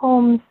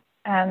homes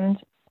and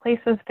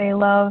places they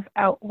love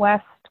out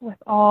west with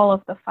all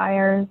of the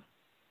fires,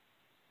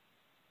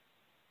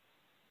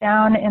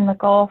 down in the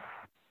Gulf,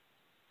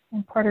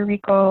 in Puerto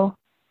Rico,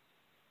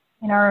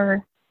 in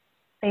our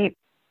state,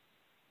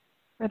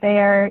 where they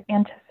are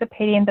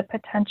anticipating the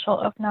potential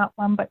of not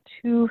one but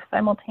two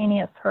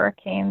simultaneous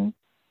hurricanes.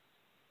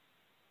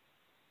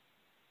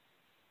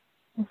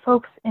 And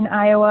folks in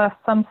Iowa,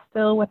 some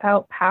still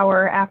without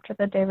power after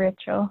the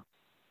derecho.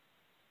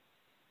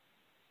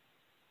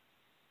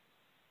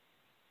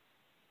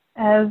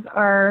 as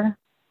our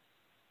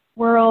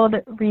world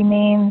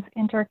remains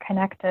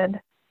interconnected,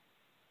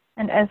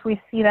 and as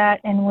we see that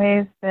in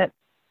ways that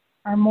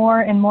are more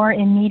and more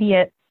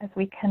immediate as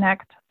we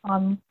connect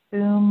on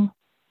Zoom,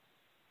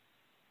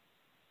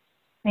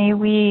 may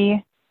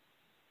we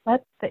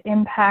let the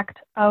impact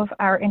of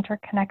our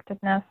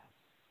interconnectedness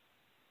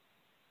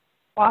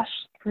wash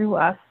through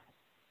us.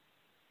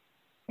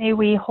 May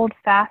we hold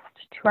fast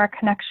to our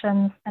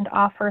connections and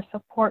offer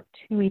support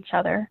to each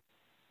other.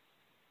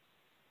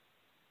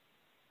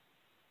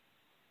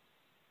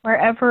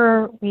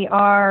 Wherever we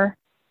are,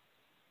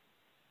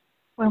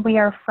 when we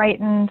are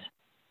frightened,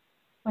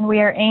 when we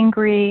are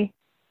angry,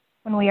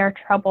 when we are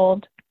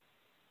troubled,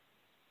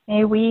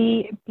 may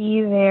we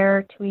be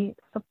there to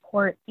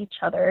support each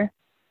other.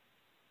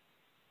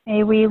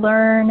 May we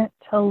learn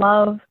to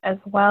love as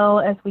well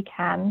as we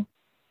can.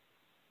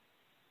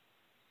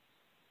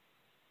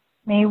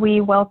 May we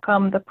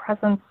welcome the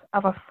presence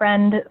of a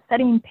friend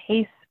setting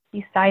pace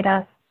beside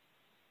us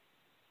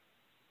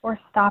or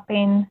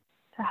stopping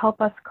to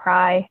help us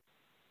cry.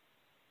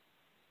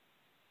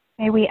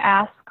 May we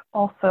ask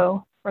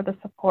also for the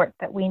support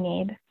that we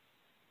need.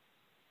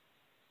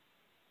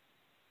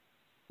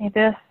 May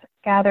this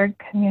gathered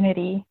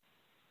community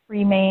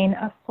remain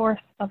a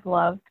source of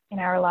love in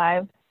our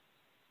lives,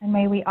 and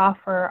may we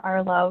offer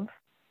our love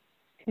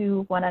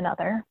to one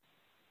another.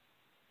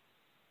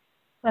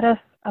 Let us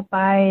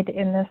abide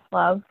in this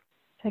love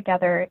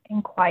together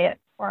in quiet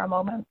for a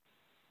moment.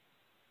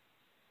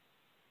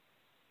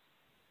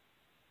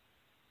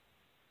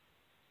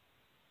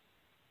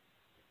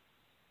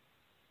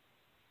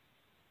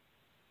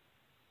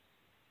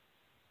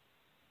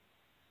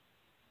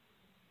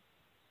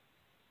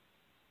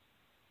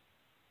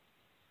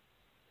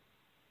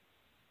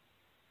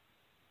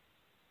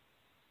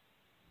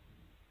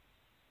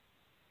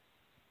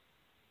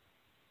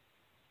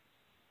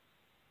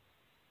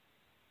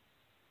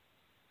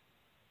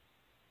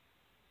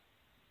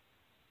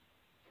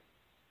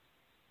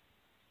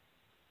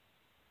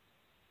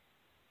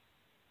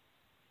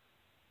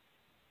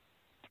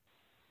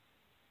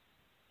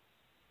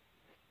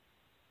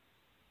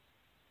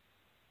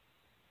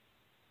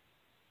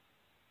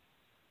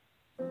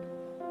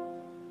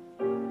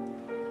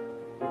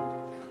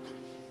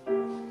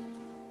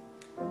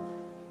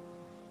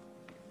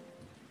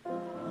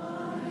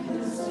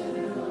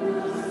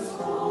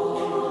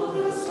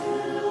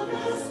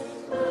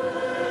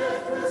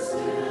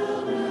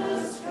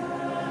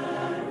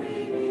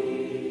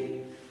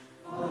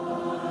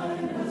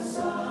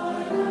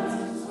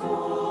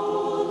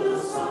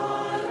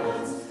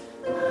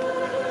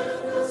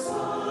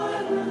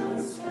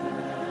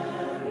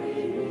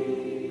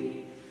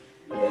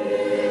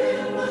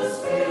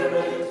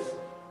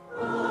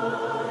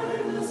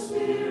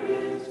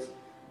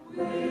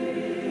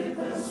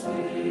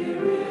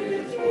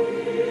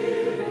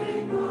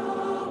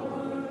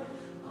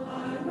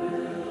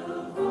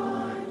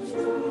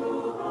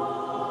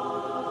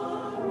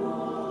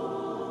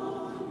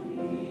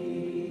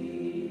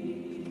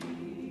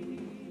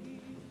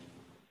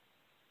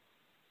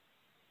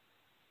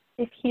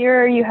 If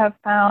here you have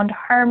found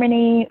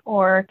harmony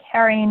or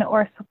caring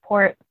or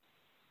support,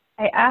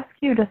 I ask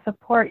you to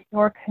support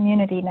your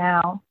community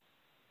now.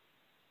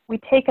 We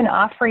take an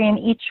offering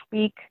each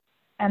week,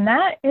 and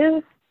that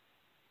is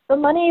the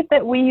money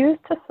that we use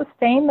to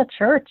sustain the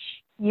church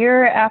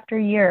year after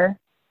year.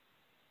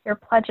 Your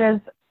pledges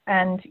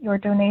and your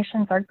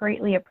donations are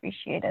greatly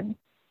appreciated.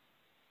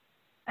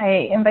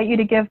 I invite you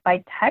to give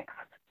by text.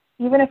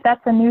 Even if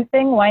that's a new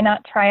thing, why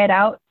not try it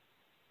out?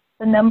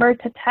 The number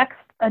to text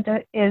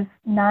is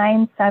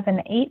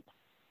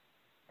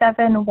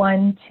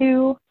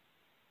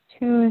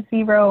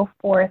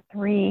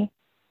 978-712-2043.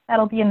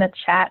 That'll be in the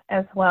chat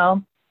as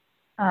well.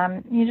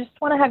 You just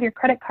want to have your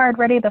credit card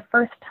ready the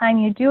first time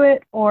you do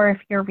it, or if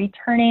you're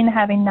returning,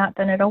 having not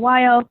done it a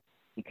while,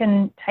 you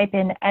can type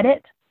in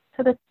edit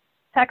to the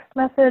text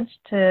message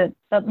to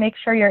make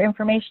sure your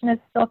information is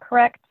still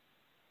correct.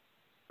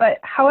 But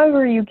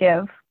however you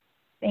give,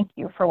 thank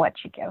you for what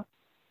you give.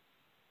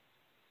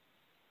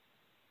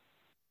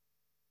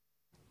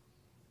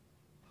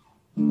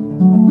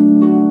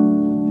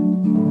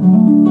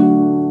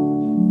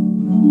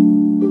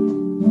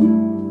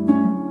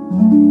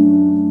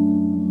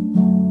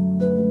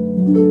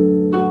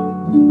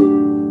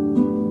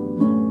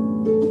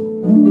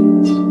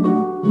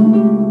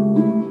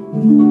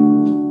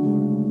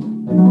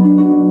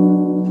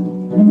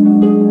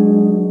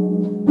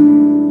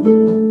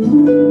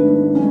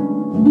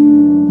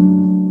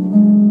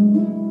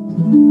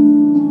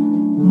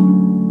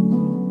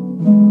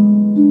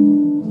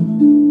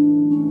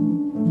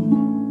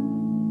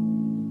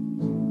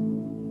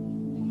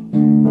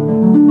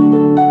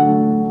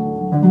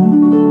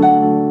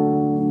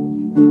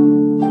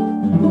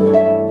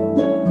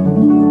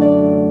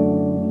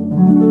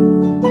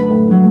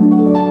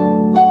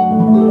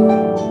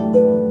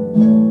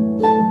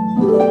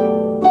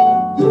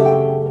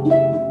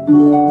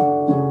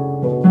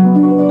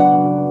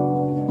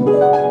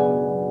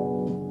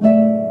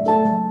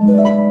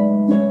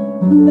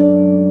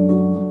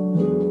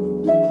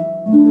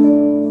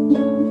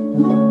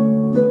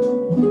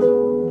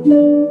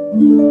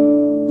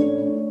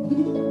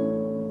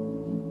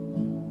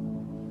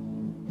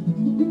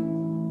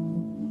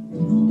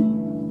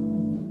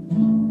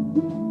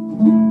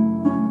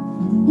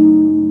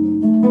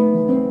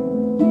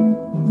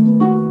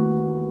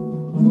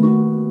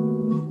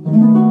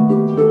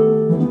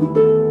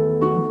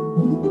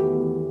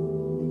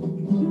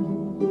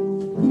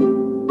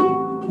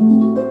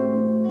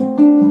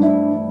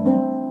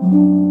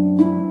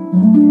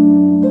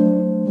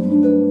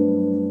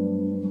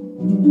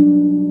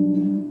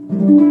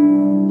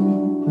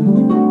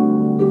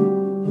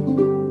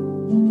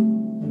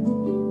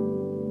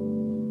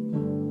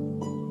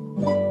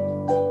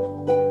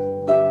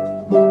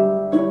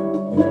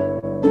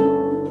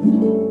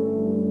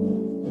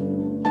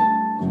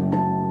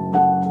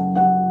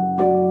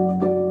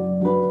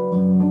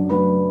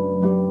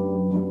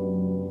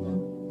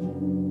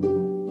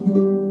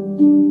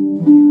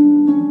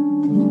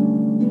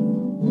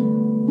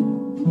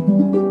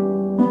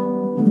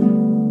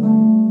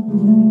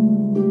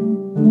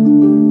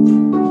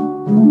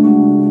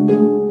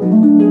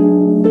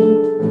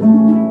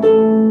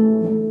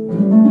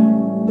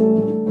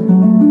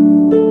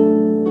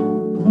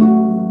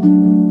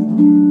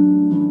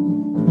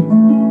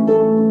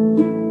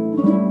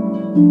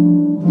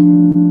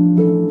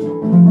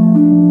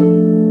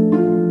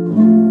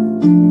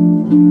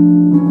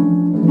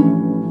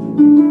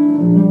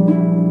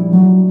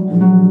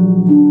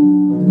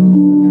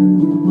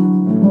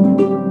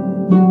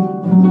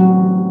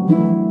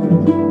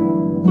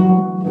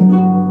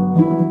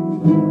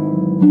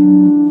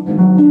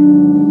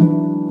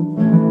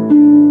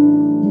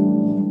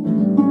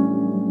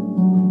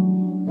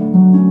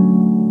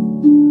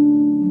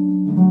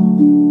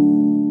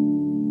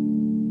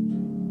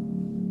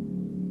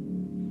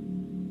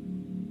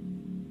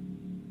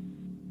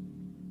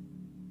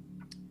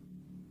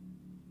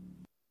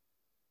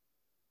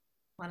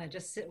 Want to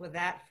just sit with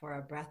that for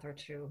a breath or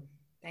two.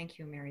 Thank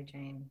you, Mary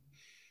Jane.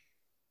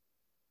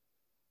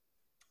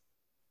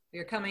 We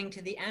are coming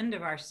to the end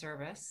of our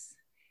service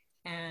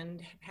and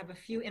have a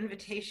few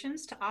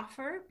invitations to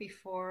offer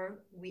before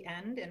we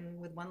end, and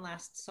with one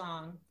last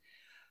song.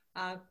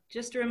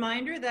 Just a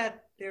reminder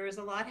that there is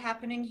a lot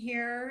happening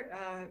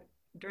here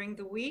during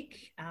the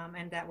week,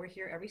 and that we're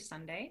here every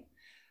Sunday.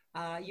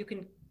 You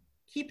can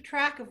keep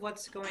track of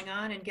what's going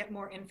on and get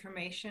more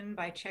information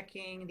by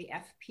checking the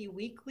FP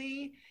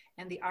Weekly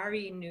and the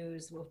RE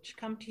News, which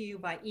come to you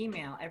by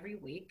email every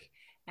week.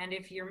 And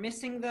if you're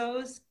missing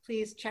those,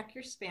 please check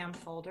your spam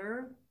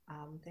folder.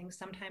 Things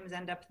sometimes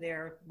end up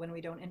there when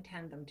we don't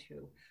intend them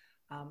to.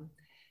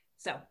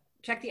 So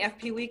check the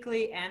FP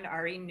Weekly and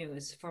RE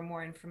News for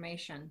more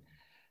information.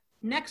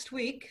 Next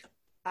week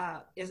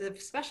is a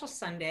special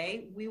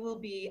Sunday. We will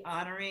be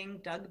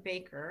honoring Doug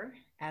Baker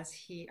as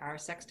our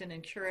sexton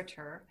and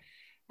curator,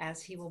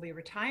 as he will be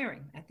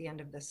retiring at the end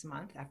of this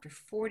month after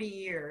 40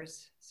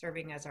 years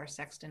serving as our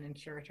sexton and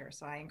curator.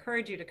 So I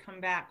encourage you to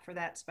come back for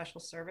that special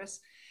service.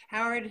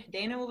 Howard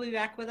Dana will be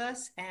back with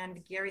us,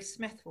 and Gary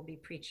Smith will be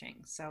preaching.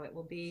 So it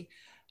will be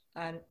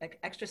an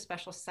extra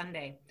special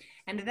Sunday.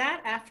 And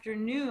that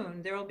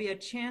afternoon, there will be a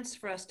chance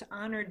for us to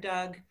honor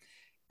Doug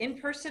in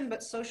person,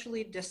 but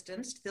socially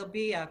distanced. There'll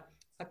be a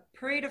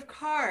parade of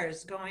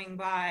cars going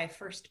by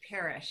First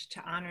Parish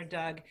to honor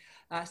Doug,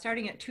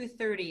 starting at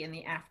 2:30 in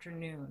the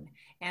afternoon.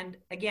 And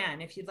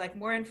again, if you'd like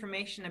more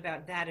information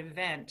about that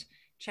event,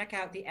 check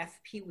out the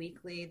FP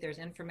Weekly. There's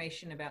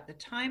information about the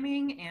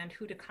timing and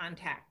who to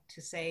contact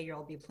to say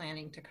you'll be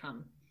planning to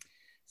come.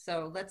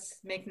 So let's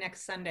make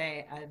next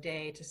Sunday a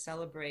day to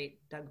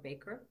celebrate Doug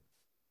Baker.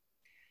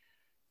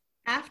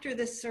 After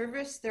this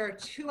service, there are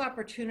two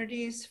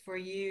opportunities for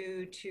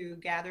you to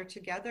gather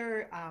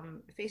together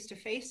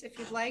face-to-face if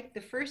you'd like.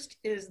 The first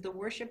is the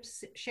Worship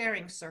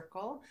Sharing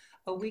Circle,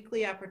 a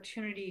weekly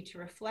opportunity to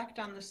reflect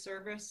on the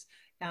service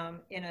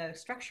in a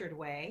structured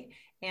way.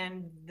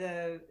 And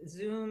the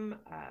Zoom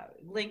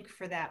link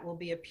for that will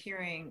be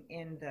appearing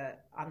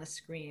on the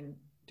screen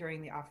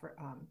during the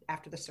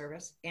after the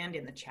service and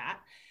in the chat.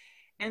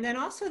 And then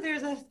also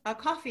there's a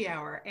coffee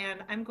hour,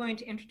 and I'm going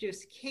to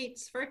introduce Kate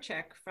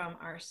Sverchek from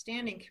our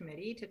standing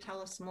committee to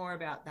tell us more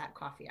about that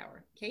coffee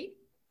hour. Kate?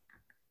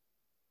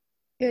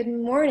 Good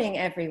morning,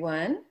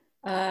 everyone.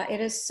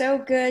 It is so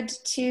good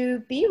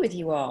to be with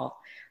you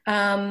all.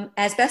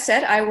 As Beth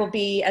said, I will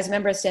be, as a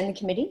member of the standing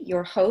committee,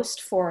 your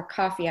host for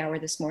coffee hour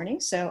this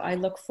morning. So I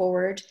look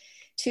forward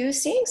to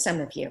seeing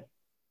some of you.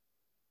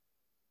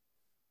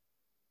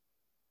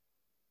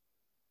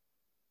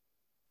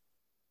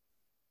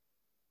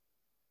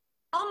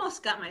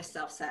 Almost got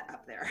myself set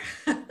up there.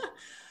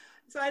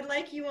 So I'd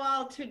like you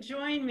all to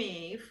join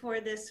me for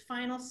this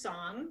final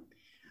song.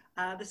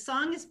 The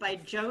song is by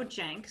Joe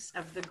Jenks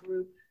of the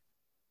group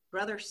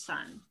Brother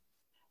Sun,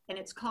 and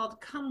it's called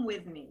Come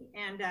With Me.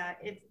 And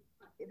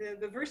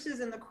the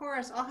verses and the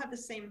chorus all have the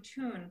same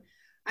tune.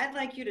 I'd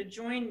like you to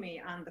join me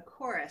on the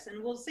chorus,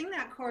 and we'll sing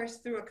that chorus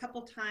through a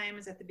couple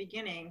times at the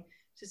beginning,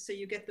 just so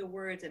you get the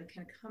words and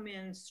can come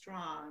in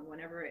strong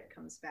whenever it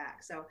comes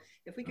back. So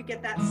if we could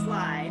get that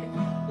slide,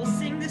 we'll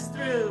sing this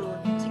through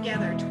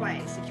together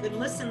twice. If you would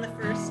listen the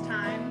first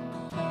time.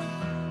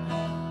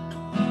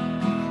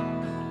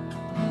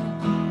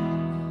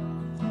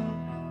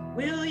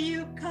 Will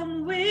you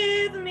come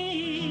with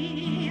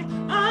me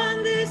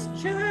on this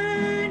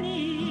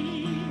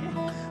journey?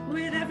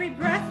 With every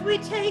breath we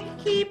take,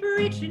 keep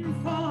reaching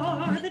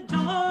for the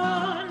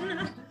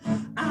dawn.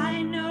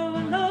 I know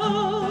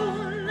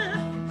alone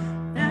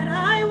that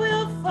I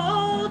will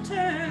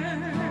falter,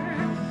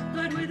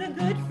 but with a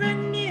good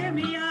friend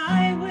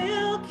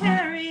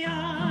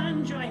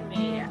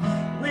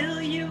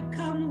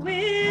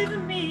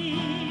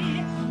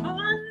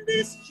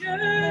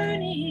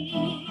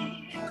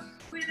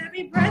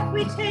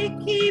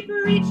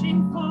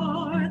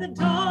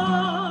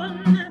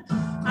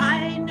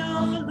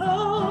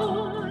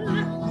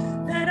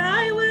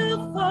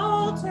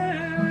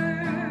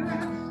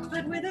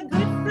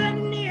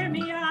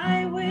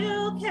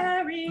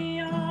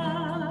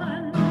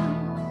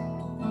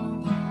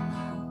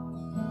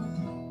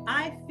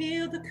I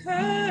feel the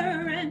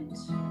current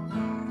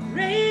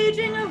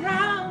raging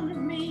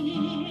around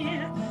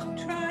me.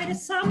 Try to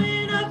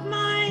summon up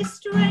my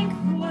strength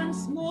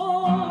once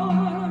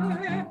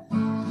more.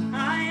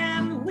 I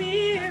am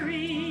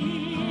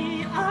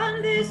weary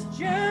on this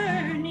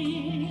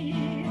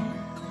journey,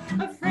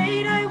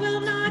 afraid I will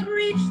not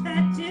reach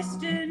that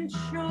distant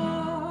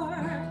shore.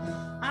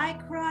 I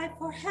cry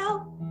for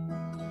help,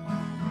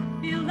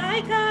 feel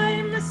like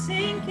I'm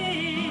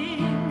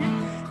sinking.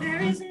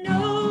 There is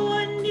no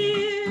one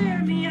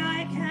near me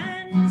I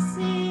can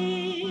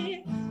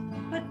see,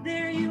 but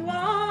there you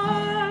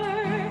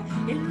are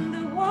in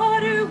the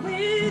water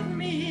with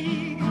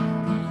me.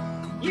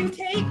 You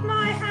take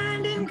my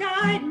hand and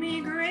guide me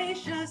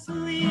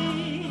graciously.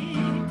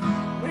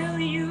 Will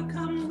you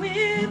come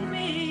with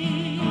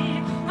me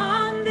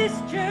on this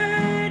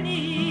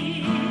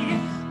journey?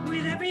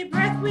 With every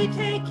breath we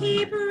take,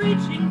 keep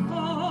reaching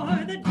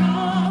for the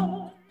dawn.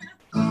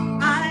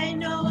 I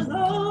know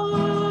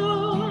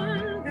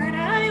alone that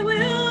I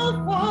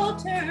will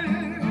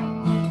falter,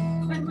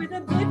 but with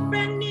a good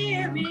friend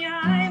near me,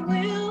 I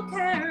will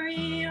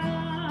carry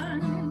on.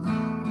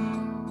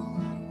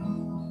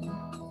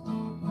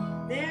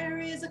 There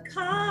is a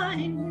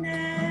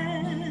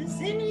kindness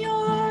in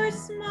your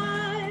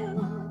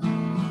smile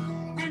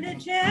and a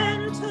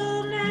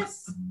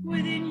gentleness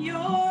within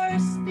your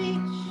speech.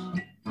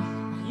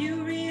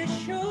 You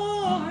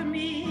reassure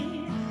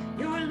me,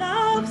 your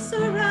love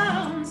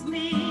surrounds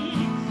me,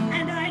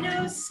 and I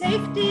know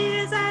safety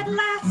is at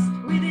last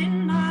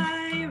within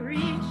my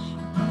reach.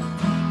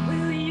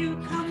 Will you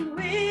come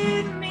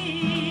with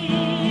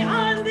me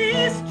on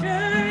this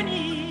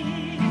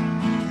journey?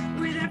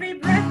 With every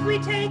breath we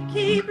take,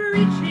 keep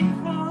reaching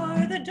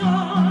for the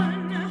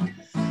dawn.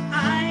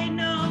 I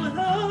know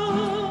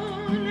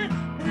alone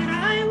that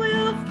I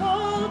will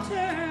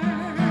falter,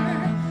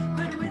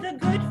 but with a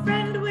good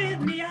friend with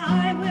me,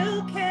 I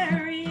will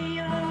carry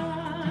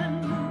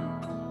on.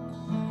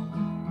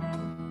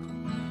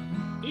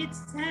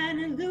 It's an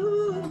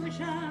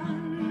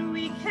illusion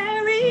we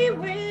carry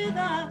with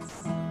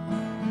us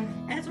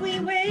as we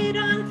wade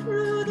on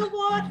through the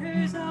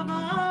waters of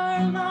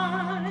our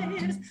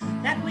lives,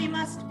 that we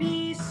must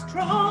be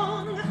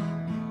strong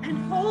and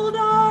hold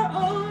our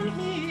own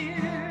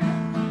here.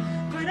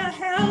 But a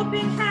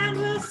helping hand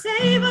will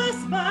save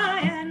us by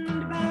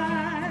and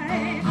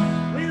by.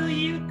 Will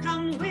you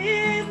come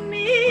with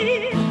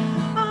me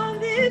on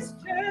this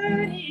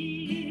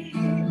journey?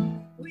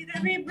 With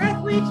every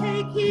breath we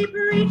take, keep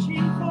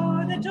reaching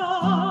for the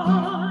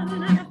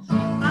dawn.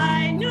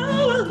 I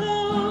know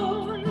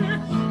alone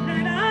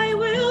that I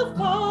will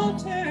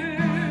falter,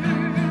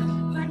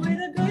 but with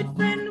a good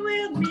friend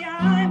with me,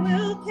 I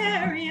will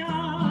carry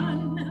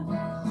on.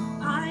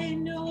 I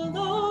know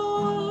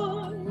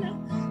alone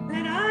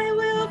that I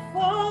will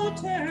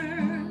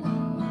falter,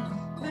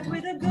 but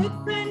with a good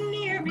friend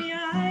near me,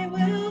 I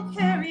will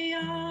carry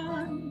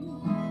on.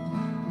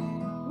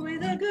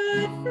 With a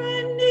good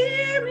friend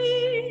near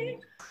me,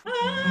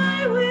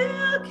 I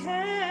will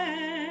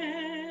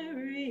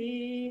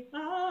carry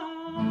on.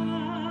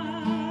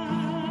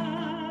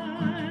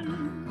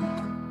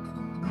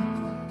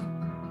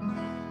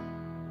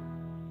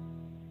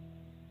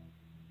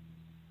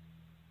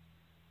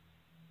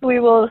 We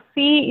will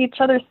see each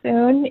other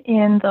soon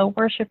in the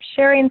worship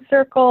sharing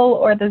circle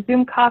or the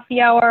Zoom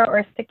coffee hour,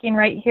 or sticking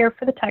right here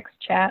for the text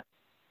chat.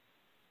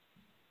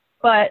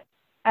 But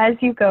as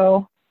you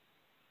go,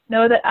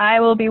 know that I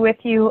will be with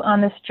you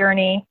on this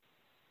journey,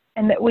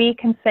 and that we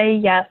can say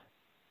yes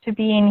to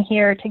being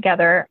here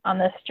together on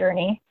this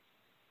journey.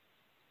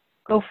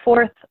 Go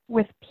forth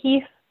with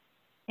peace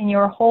in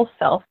your whole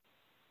self.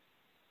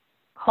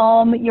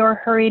 Calm your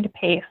hurried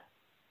pace.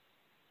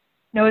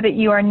 Know that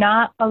you are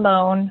not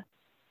alone,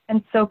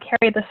 and so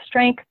carry the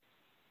strength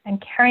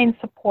and caring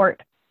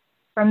support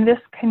from this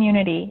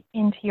community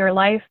into your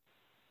life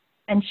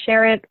and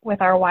share it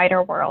with our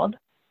wider world.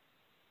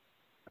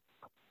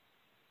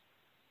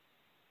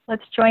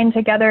 Let's join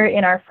together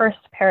in our first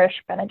parish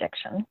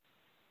benediction.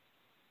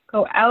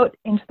 Go out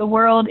into the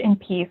world in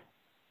peace.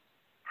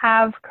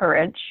 Have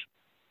courage.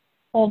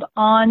 Hold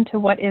on to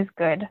what is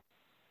good.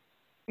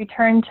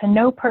 Return to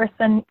no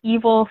person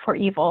evil for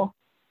evil.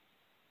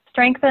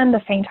 Strengthen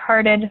the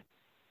faint-hearted.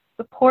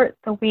 Support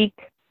the weak.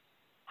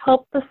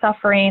 Help the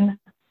suffering.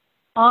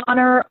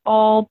 Honor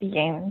all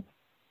beings.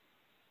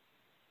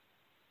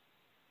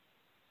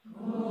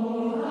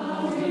 Go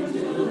out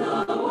into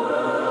the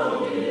world.